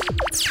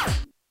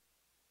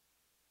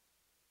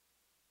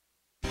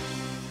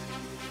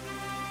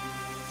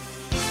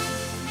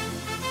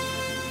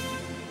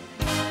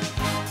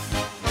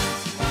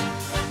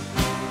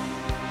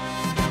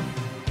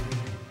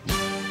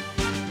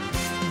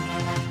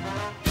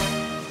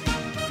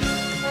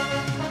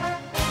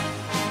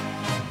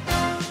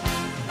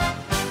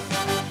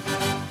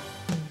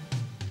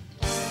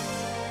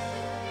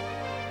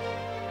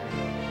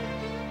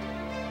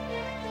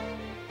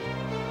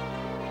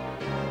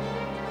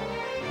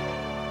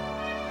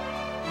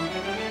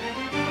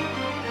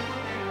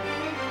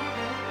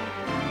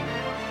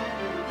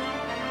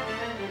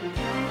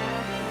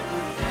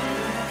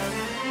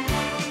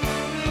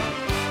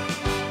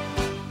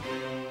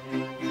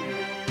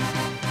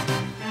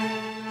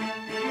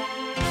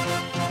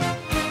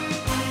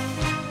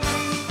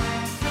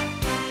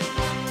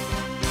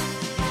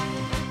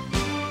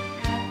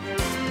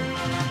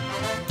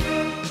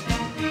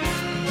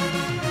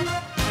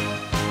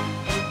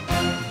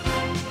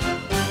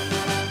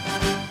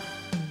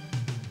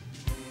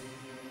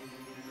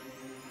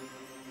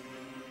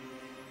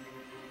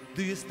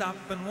 Do you stop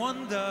and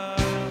wonder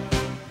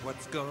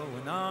what's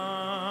going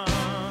on?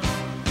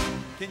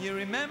 Can you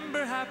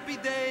remember happy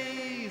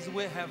days?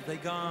 Where have they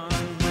gone?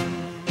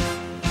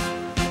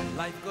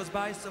 Life goes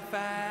by so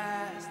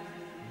fast,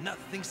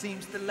 nothing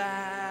seems to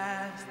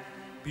last.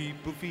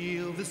 People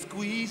feel the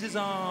squeeze is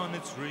on,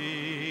 it's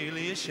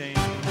really a shame.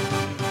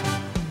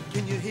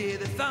 Can you hear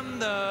the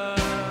thunder?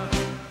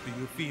 Do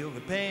you feel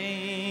the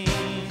pain?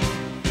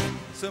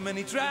 So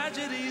many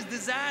tragedies,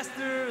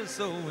 disasters,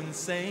 so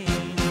insane.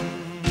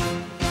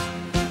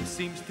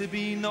 Seems to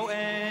be no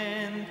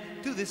end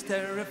to this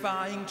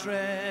terrifying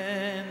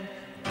trend.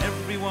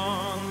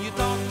 Everyone you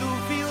talk to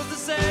feels the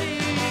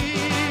same.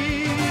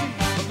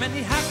 But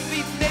many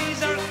happy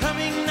days are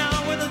coming now.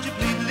 Why don't you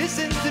please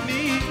listen to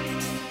me?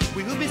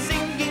 We will be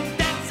singing,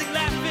 dancing,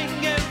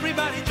 laughing,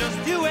 everybody just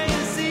you wait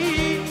and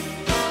see.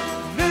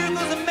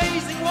 Miracles,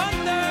 amazing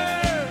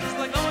wonders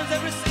like no one's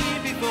ever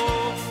seen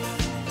before.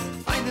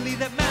 Finally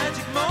that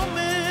magic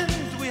moment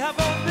we have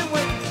all been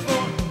waiting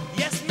for.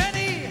 Yes,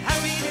 many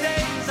happy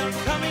days are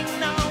coming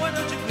now. Why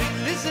don't you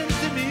please listen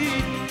to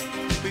me?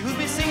 We will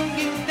be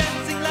singing,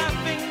 dancing,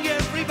 laughing,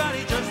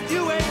 everybody just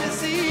you wait and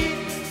see.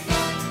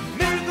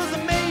 Miracles,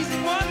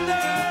 amazing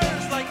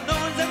wonders like no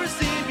one's ever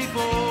seen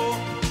before.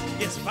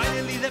 Yes,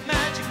 finally that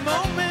magic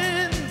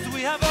moment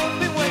we have all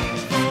been waiting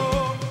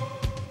for.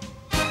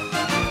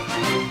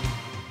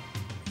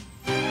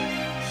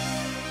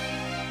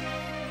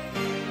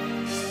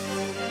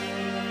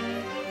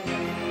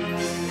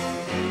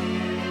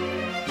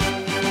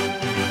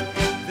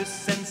 This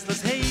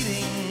senseless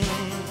hating,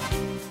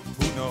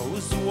 who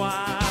knows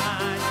why?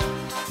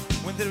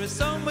 When there is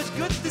so much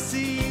good to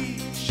see,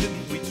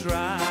 shouldn't we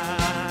try?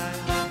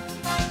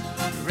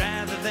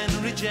 Rather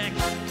than reject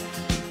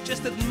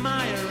must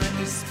admire and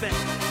respect.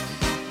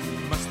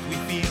 Must we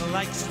feel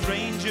like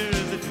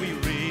strangers if we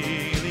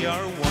really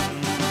are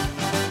one?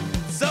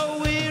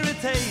 So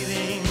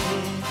irritating,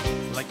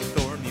 like a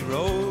thorny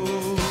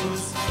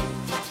rose,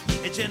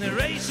 a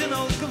generation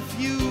all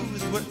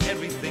confused where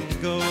everything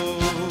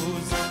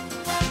goes.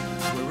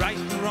 Where right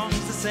and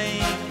wrong's the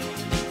same,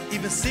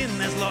 even sin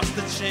has lost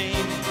its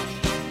shame.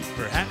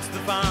 Perhaps the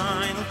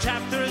final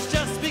chapter has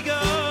just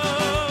begun.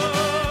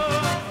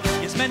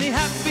 Yes, many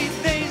happy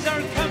days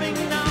are coming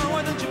now.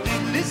 Why don't you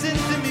please listen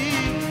to me?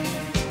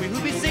 We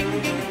will be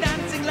singing,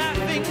 dancing,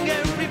 laughing,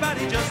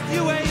 everybody just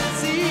you wait and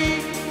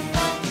see.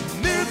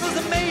 Miracles,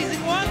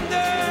 amazing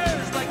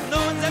wonders like no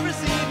one's ever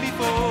seen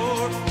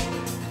before.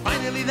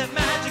 Finally that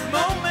magic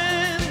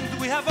moment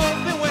we have all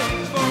been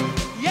waiting for.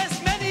 Yes,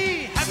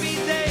 many happy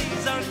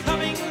days are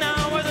coming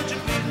now. Why don't you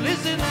please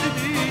listen to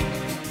me?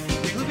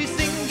 We will be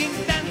singing,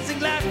 dancing,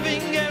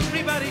 laughing,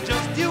 everybody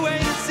just you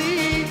wait and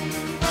see.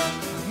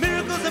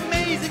 Miracles,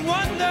 amazing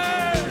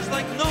wonders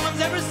like no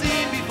one's ever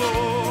seen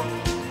before.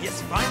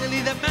 Yes,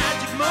 finally that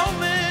magic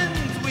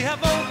moment we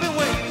have all been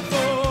waiting for.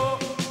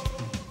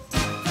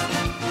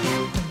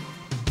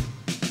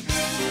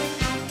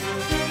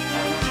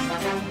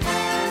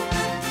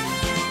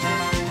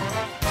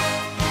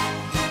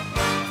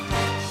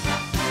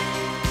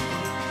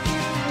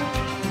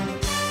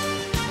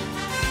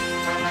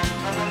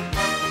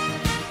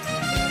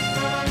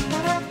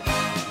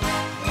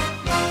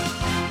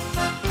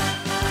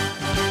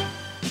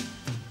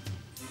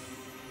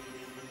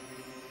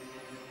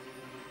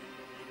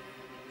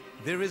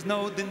 There is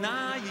no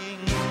denying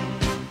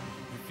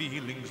your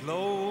feelings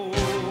low.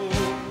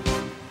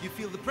 You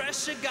feel the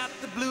pressure, got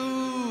the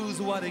blues,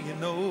 what do you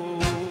know?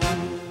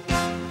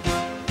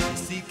 You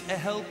seek a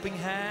helping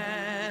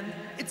hand,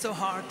 it's so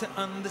hard to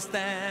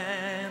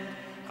understand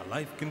how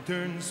life can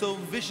turn so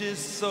vicious,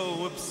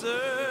 so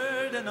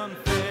absurd and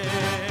unfair.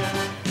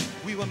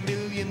 We were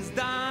millions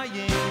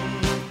dying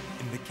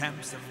in the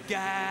camps of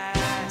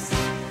gas,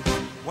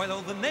 while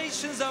all the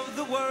nations of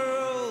the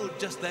world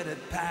just let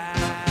it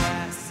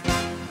pass.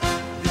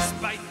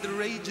 Despite the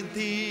rage and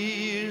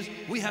tears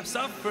we have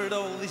suffered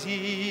all these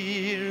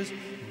years,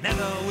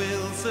 never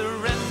will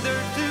surrender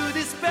to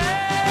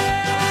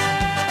despair.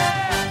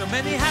 So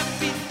many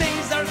happy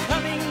days are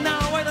coming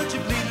now. Why don't you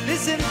please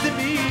listen to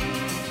me?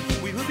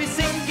 We will be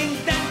singing,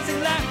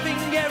 dancing, laughing,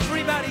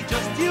 everybody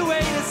just you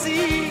wait and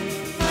see.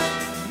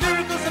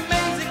 Miracles,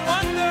 amazing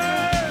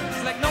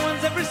wonders like no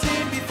one's ever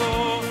seen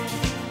before.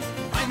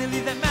 Finally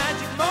that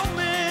magic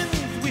moment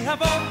we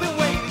have all been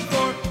waiting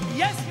for.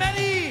 Yes,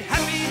 many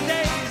happy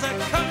days are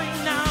coming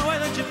now. Why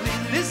don't you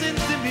please listen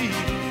to me?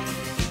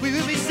 We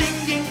will be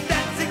singing,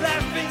 dancing,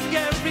 laughing,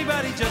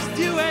 everybody just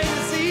you wait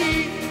and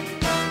see.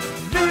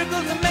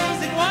 Miracles,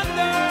 amazing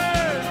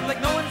wonders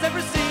like no one's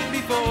ever seen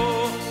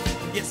before.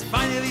 Yes,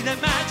 finally that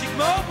magic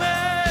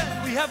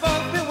moment we have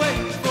all been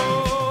waiting for.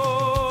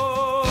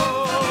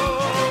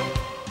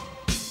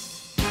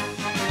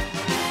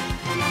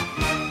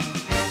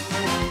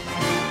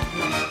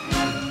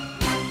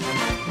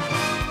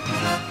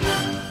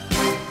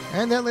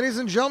 And that, ladies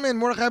and gentlemen,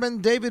 Mordechai Ben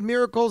David,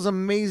 Miracles,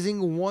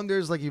 Amazing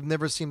Wonders like you've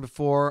never seen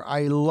before.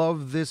 I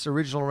love this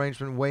original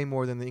arrangement way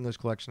more than the English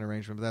collection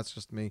arrangement, but that's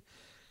just me.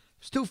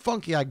 It's too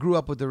funky. I grew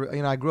up with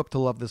I grew up to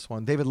love this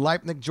one. David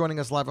Leipnick joining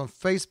us live on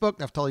Facebook.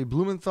 Naftali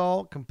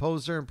Blumenthal,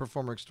 composer and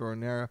performer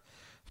extraordinaire.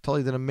 Naftali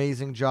did an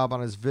amazing job on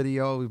his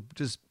video,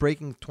 just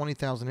breaking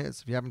 20,000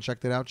 hits. If you haven't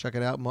checked it out, check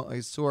it out.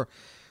 Ma'asur.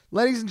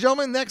 Ladies and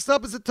gentlemen, next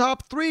up is the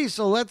top three.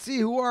 So let's see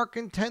who our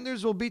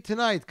contenders will be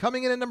tonight.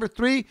 Coming in at number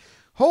 3,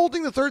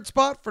 holding the third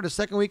spot for the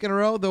second week in a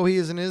row, though he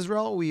is in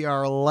Israel, we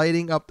are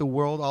lighting up the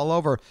world all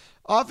over.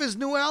 Off his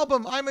new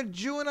album, I'm a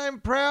Jew and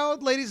I'm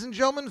Proud, ladies and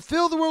gentlemen,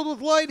 fill the world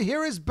with light.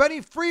 Here is Benny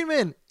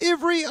Friedman,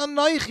 Ivri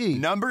Anaichi.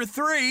 Number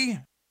 3.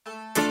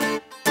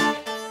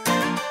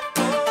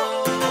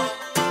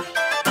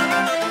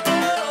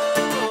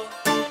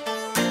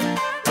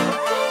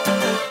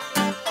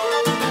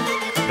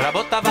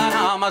 רבות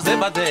העם הזה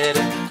בדרך,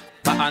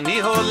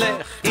 ואני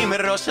הולך עם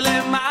ראש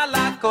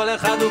למעלה, כל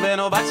אחד הוא בן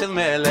או בת של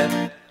מלך.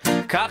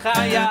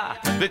 ככה היה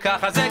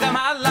וככה זה גם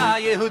עלה,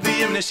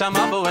 יהודי עם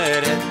נשמה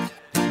בוערת.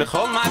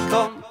 בכל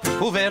מקום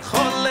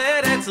ובכל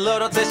ארץ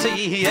לא רוצה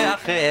שיהיה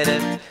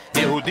אחרת.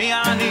 יהודי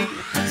אני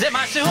זה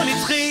משהו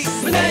נצחי.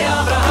 בני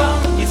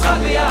אברהם, יצחק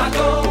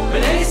ויעקב,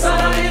 בני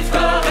שרה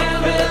רבקה רחל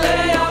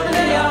ולאה.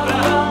 בני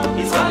אברהם,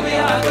 יצחק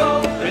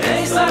ויעקב,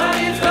 בני שרה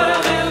רבקה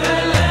רחל ולאה.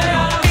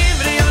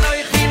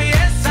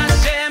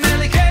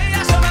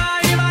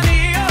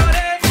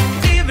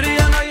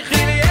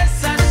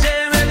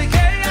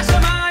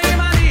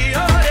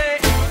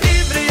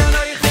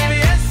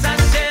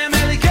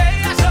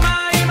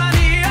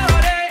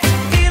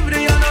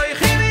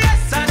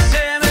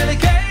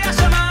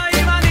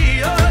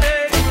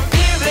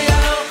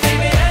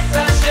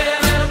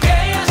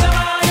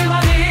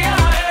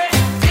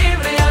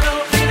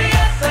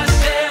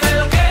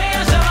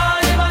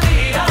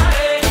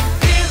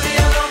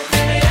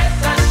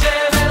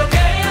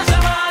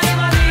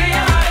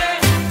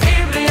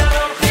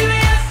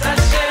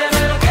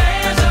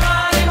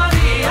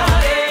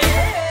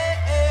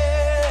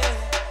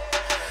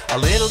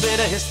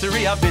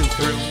 history I've been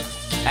through.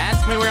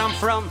 Ask me where I'm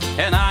from,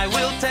 and I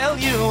will tell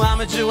you I'm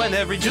a Jew, and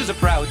every Jew's a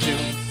proud Jew.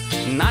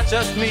 Not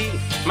just me,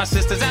 my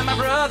sisters and my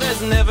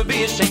brothers. Never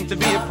be ashamed to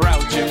be a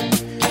proud Jew.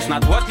 It's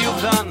not what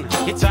you've done,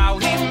 it's how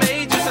he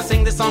made you. So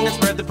sing the song and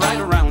spread the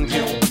pride around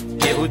you.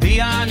 Yehudi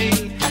Ani,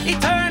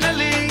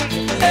 eternally.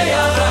 Hey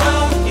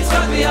Abraham,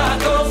 Yitzchak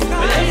v'Yaakov,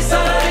 B'nei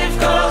Sarah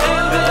Rivka,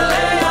 Rachel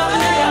v'Leah.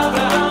 Hey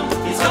Abraham,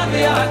 Yitzchak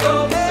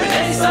v'Yaakov,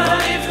 B'nei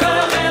Sarah Rivka,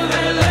 Rachel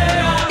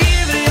v'Leah.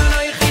 Ivri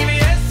anoichi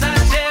v'yes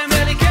Hashem,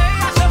 Elikei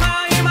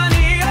hashamayim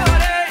ani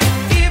yoreh.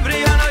 Ivri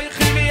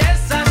anoichi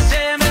v'yes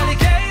Hashem,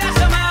 Elikei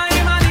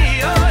hashamayim ani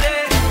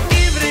yoreh.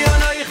 Ivri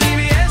anoichi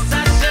v'yes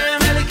Hashem,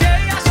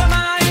 Elikei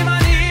hashamayim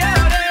ani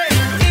yoreh.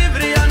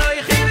 Ivri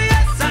anoichi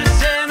v'yes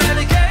Hashem,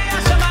 Elikei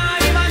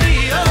hashamayim ani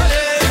yoreh.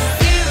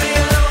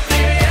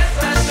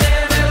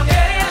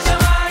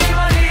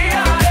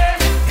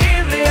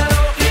 Ivri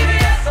anoichi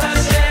v'yes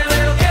Hashem,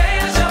 Elikei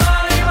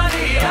hashamayim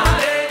ani yoreh.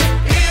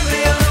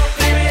 Ivri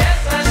anoichi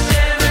v'yes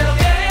Hashem, Elikei hashamayim ani yoreh. Ivri anoichi v'yes Hashem,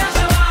 Elikei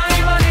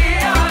hashamayim ani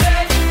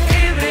yoreh.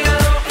 Ivri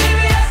anoichi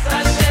v'yes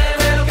Hashem,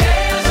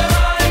 Elikei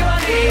hashamayim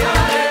ani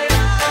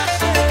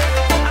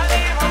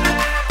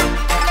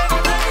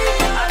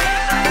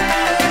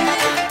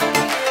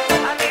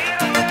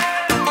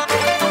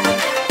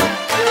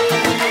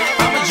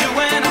I'm a Jew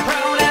and I'm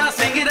proud and I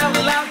sing it out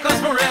loud, 'cause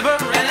forever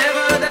and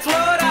ever that's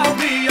what I'll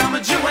be. I'm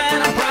a Jew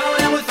and I'm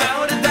proud and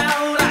without a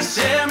doubt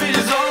Hashem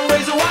is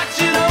always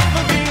watching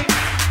over me.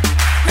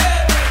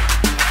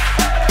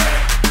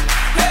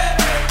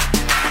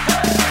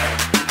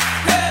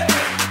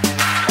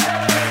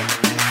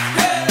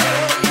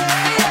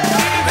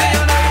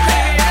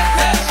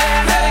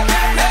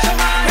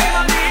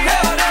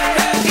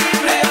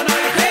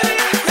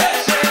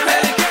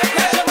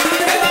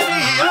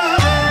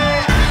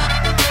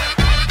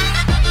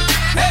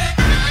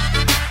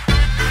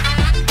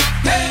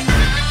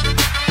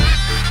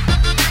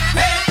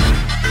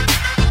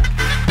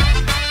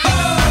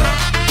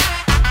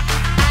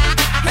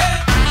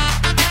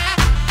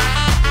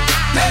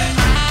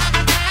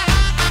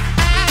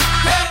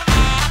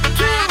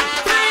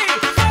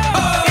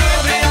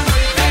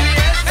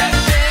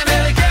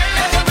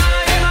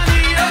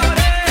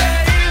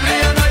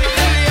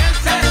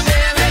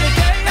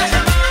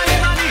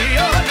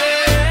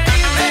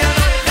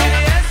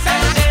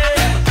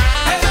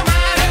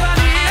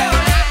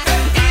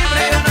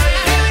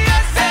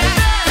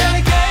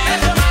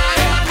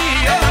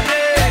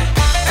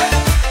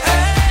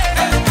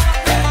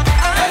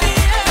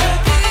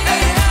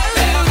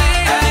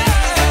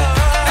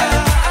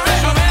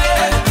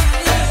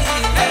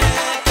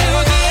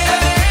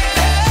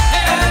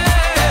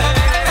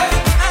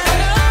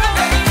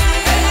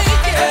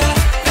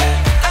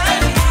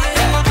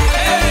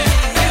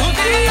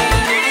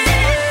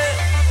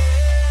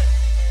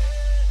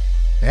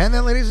 And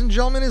that, ladies and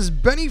gentlemen, is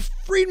Benny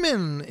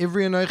Friedman.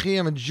 Ivri Anoichi,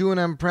 I'm a Jew and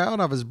I'm proud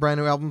of his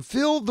brand new album,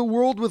 Fill the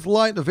World with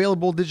Light,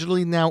 available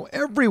digitally now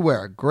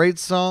everywhere. Great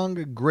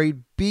song, great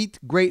beat,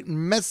 great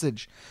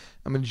message.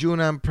 I'm a Jew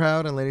and I'm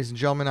proud, and ladies and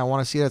gentlemen, I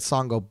want to see that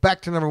song go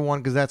back to number one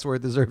because that's where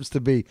it deserves to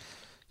be.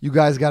 You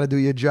guys got to do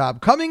your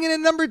job. Coming in at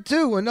number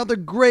 2, another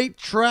great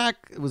track.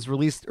 It was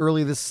released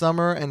early this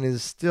summer and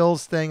is still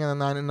staying on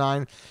the 9 at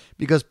 9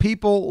 because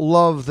people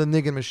love the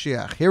Nigun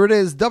Mashiach. Here it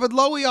is, David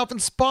Lowy off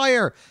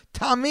Inspire.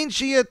 Tamin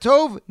Sheyeh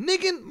Tov,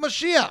 Nigun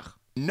Mashiach.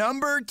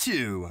 Number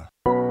 2.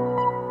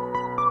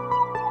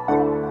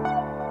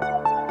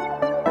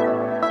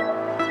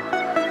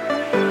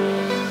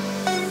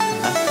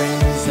 My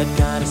friends, I've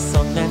got a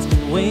song that's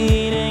been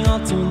waiting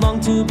all too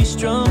long to be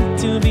strung,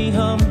 to be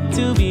hummed,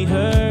 to be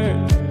heard.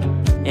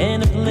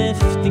 An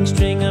uplifting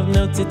string of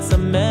notes, it's a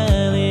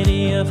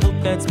melody of hope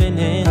that's been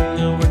in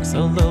the works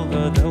all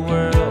over the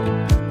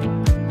world.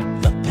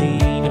 The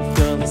pain of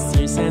godless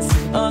tears has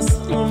seen us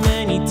through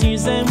many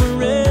tears, and we're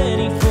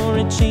ready for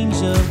a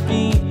change of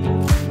beat.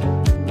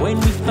 When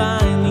we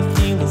finally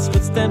feel his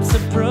footsteps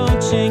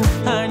approaching,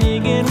 our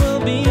Nigun will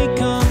be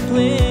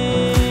complete.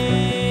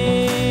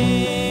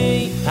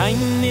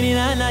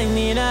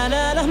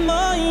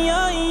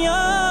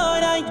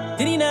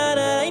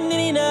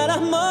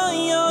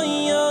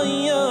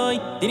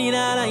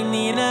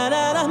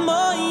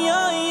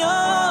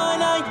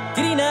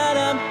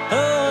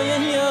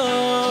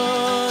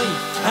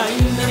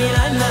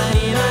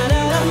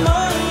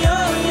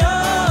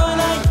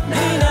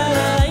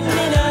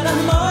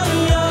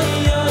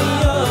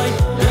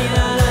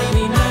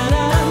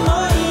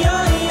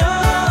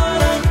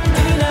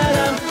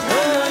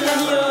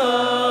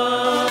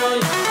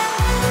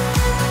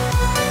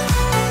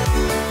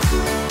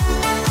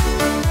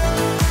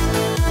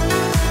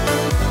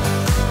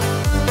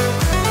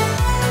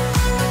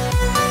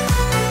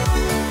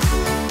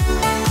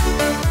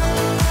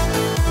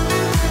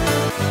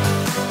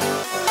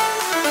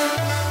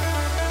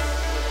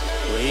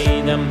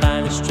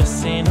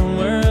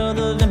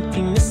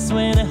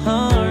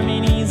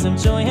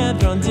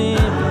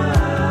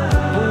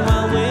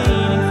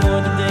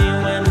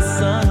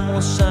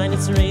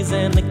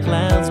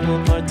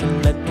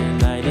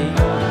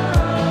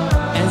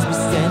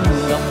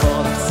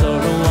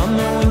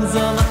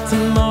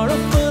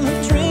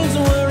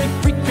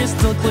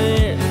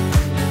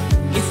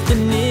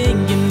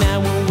 listening, and now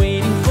we're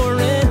waiting for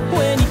it.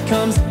 When he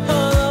comes,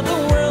 all of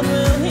the world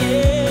will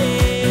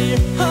hear.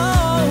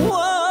 Oh, whoa.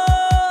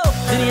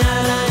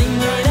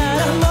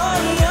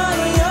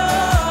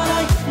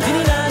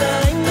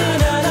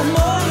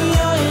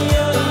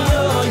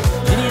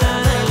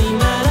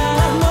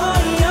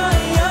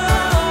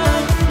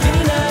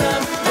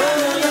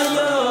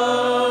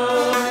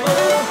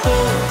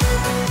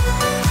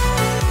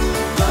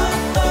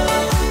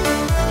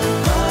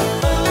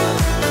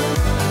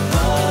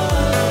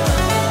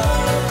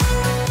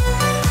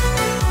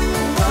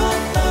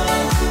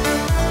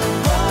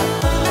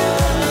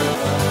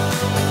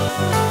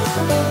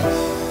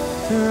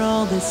 For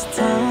all this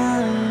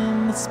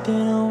time, it's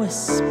been a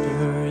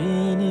whisper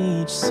in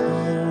each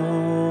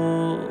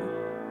soul.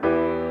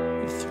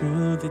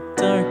 Through the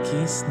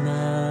darkest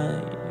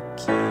night, it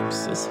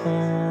keeps us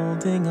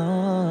holding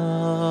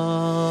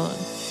on.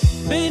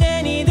 But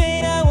any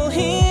day I will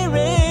hear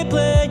it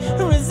play,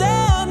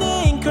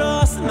 resounding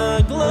across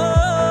the globe.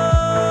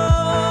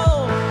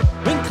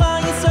 When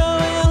Klal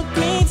Yisrael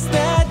greets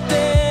that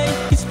day,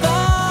 it's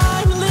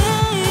finally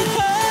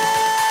come.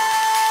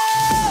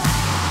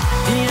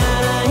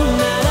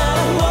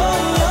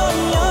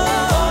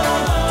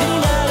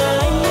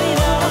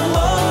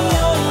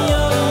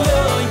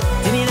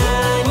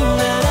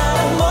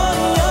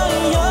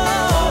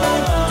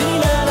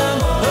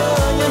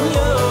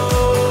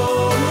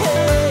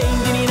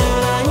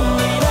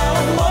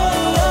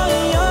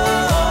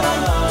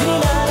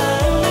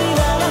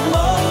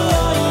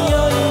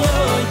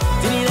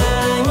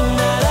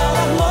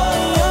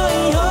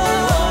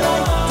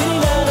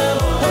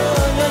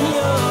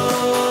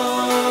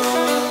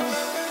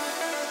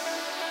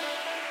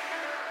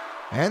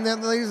 And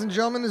then, ladies and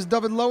gentlemen, is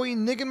David Lowy,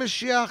 Nigga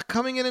Mashiach,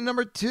 coming in at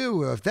number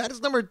 2. If that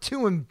is number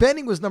 2 and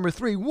Benny was number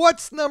 3,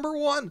 what's number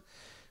 1?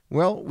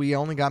 Well, we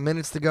only got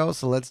minutes to go,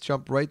 so let's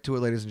jump right to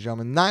it, ladies and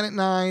gentlemen. 9 at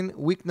 9,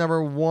 week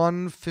number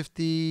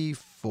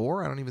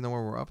 154. I don't even know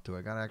where we're up to.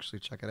 I got to actually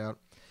check it out.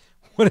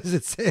 What does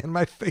it say on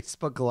my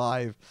Facebook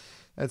Live?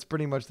 That's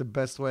pretty much the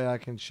best way I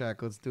can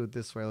check. Let's do it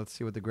this way. Let's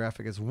see what the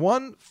graphic is.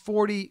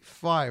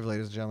 145,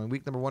 ladies and gentlemen.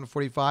 Week number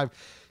 145.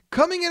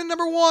 Coming in at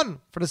number 1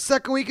 for the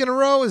second week in a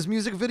row is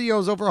music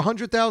videos over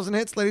 100,000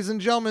 hits, ladies and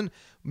gentlemen.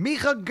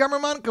 Micha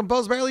Gamerman,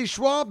 composed by Eli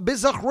Schwab,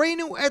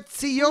 Bizachrenu et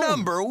Zion.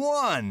 Number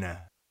 1.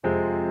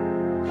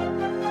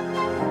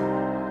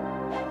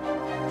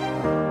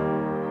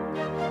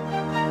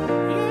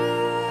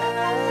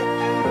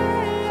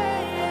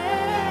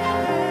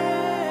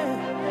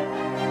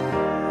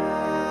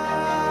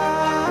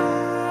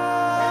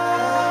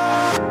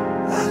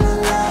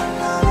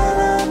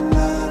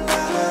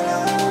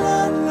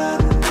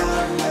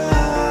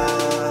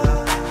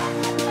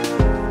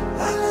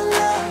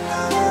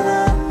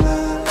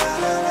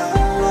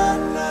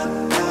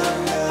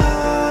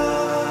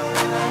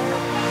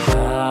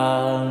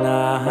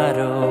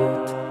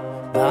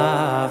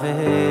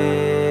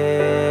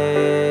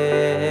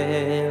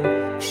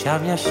 שם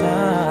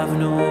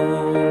ישבנו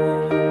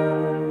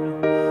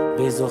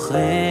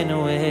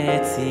בזוכרנו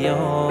את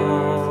ציון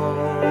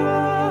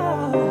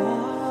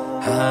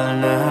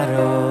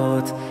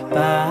הנהרות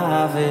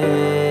בבל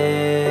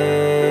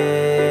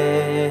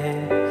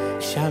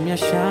שם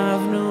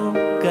ישבנו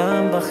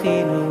גם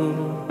בכינו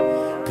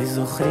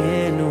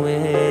בזוכרנו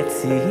את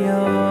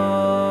ציון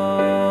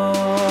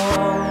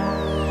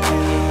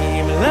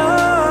אם לא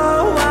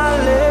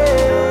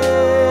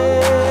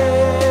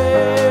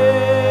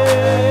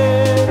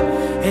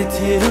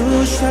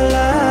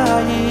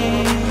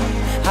ירושלים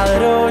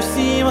על ראש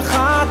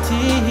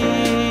שמחתי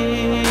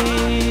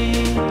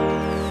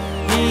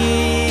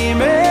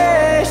אם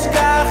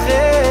אשכחך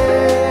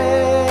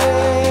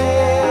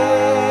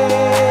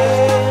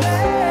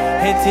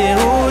את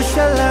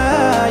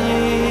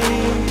ירושלים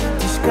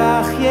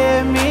תשכח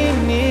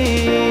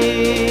ימיני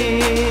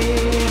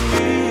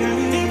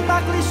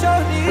תדבק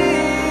לשוני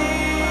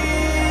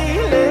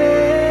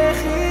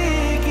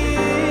לחיכי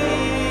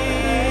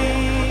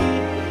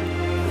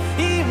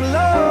אם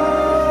לא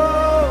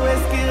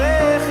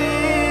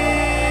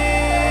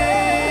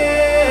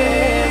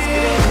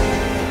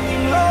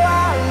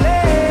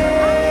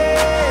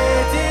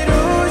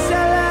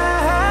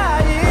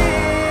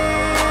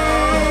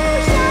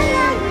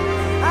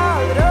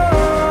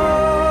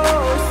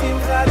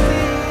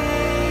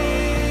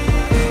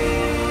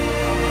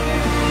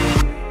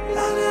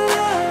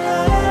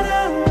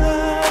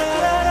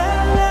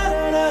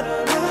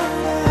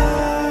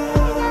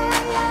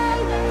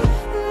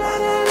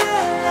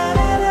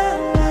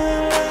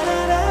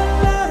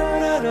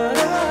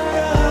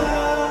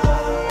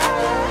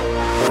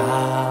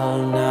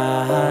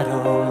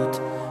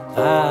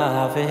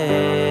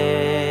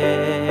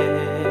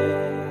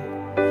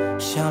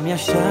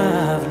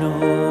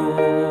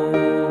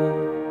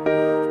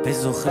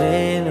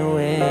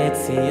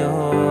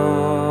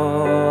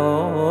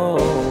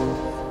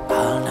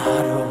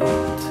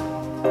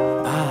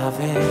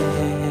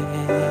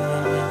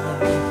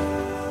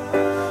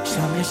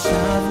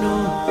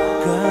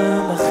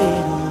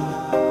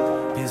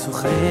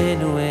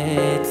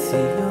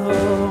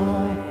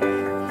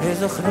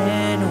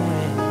זכרנו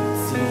את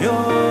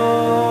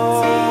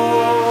ציון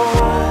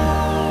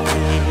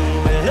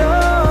ולא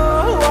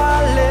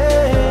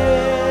עלה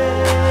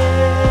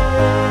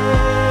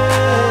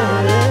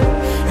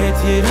את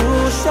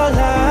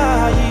ירושלים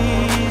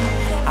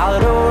על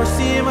ראש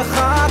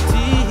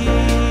שמחתי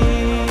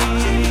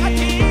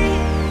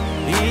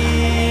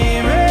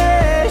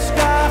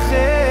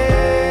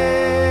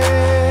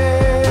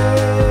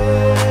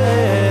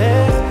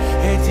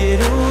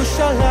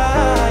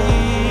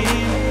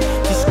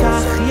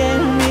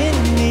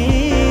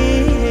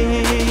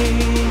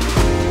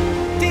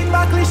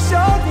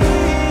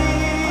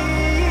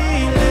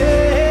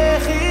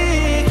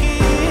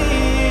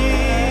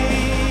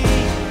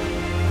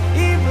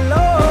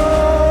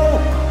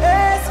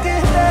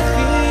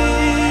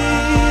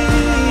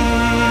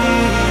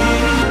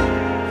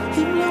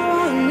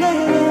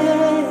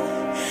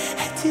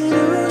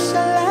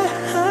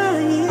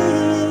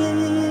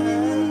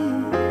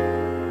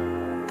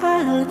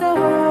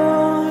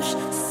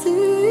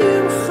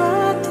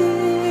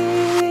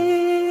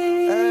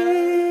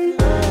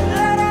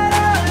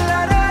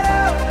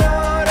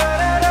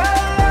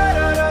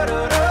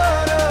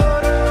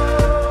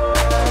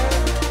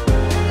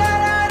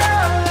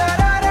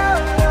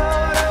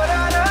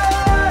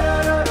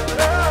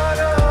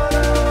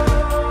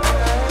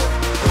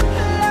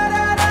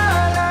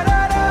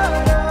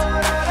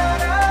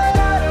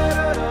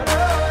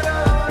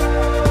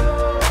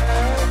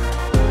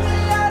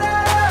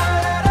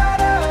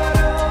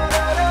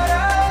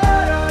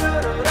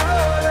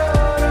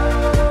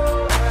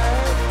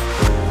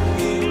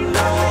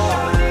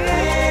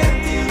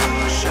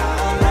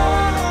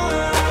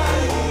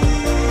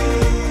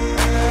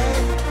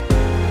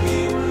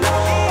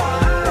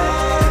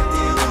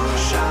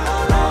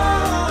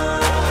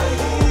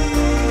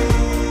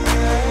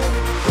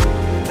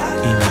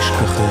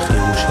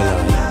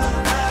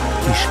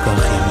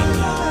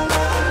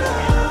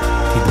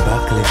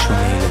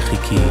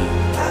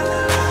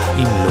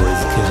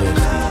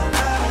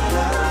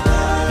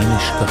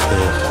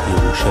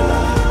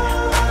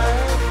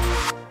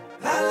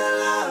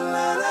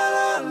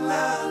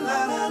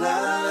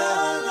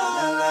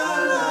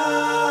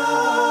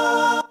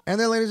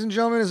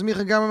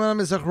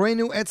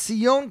Zachrenu et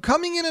Zion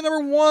coming in at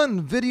number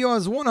 1. Video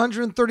has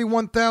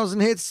 131,000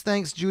 hits.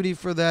 Thanks, Judy,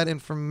 for that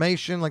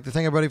information. I'd like to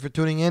thank everybody for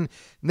tuning in.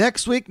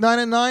 Next week, 9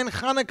 at 9,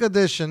 Hanukkah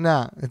edition.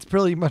 Nah, it's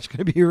pretty much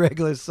going to be a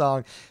regular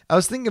song. I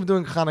was thinking of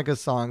doing Hanukkah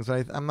songs,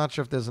 but I'm not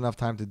sure if there's enough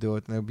time to do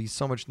it. And there'll be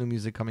so much new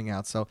music coming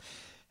out. So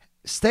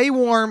stay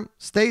warm,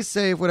 stay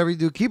safe, whatever you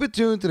do. Keep it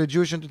tuned to the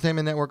Jewish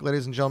Entertainment Network,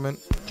 ladies and gentlemen.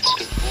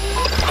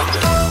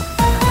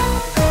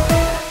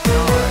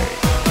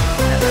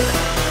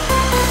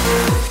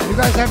 You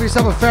guys have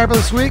yourself a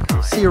fabulous week.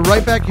 See you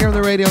right back here on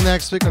the radio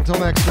next week. Until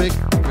next week,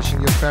 wishing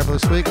you a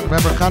fabulous week.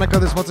 Remember Hanukkah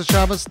this Motzei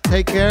Shabbos.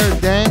 Take care.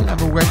 Dang.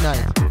 Have a great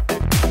night.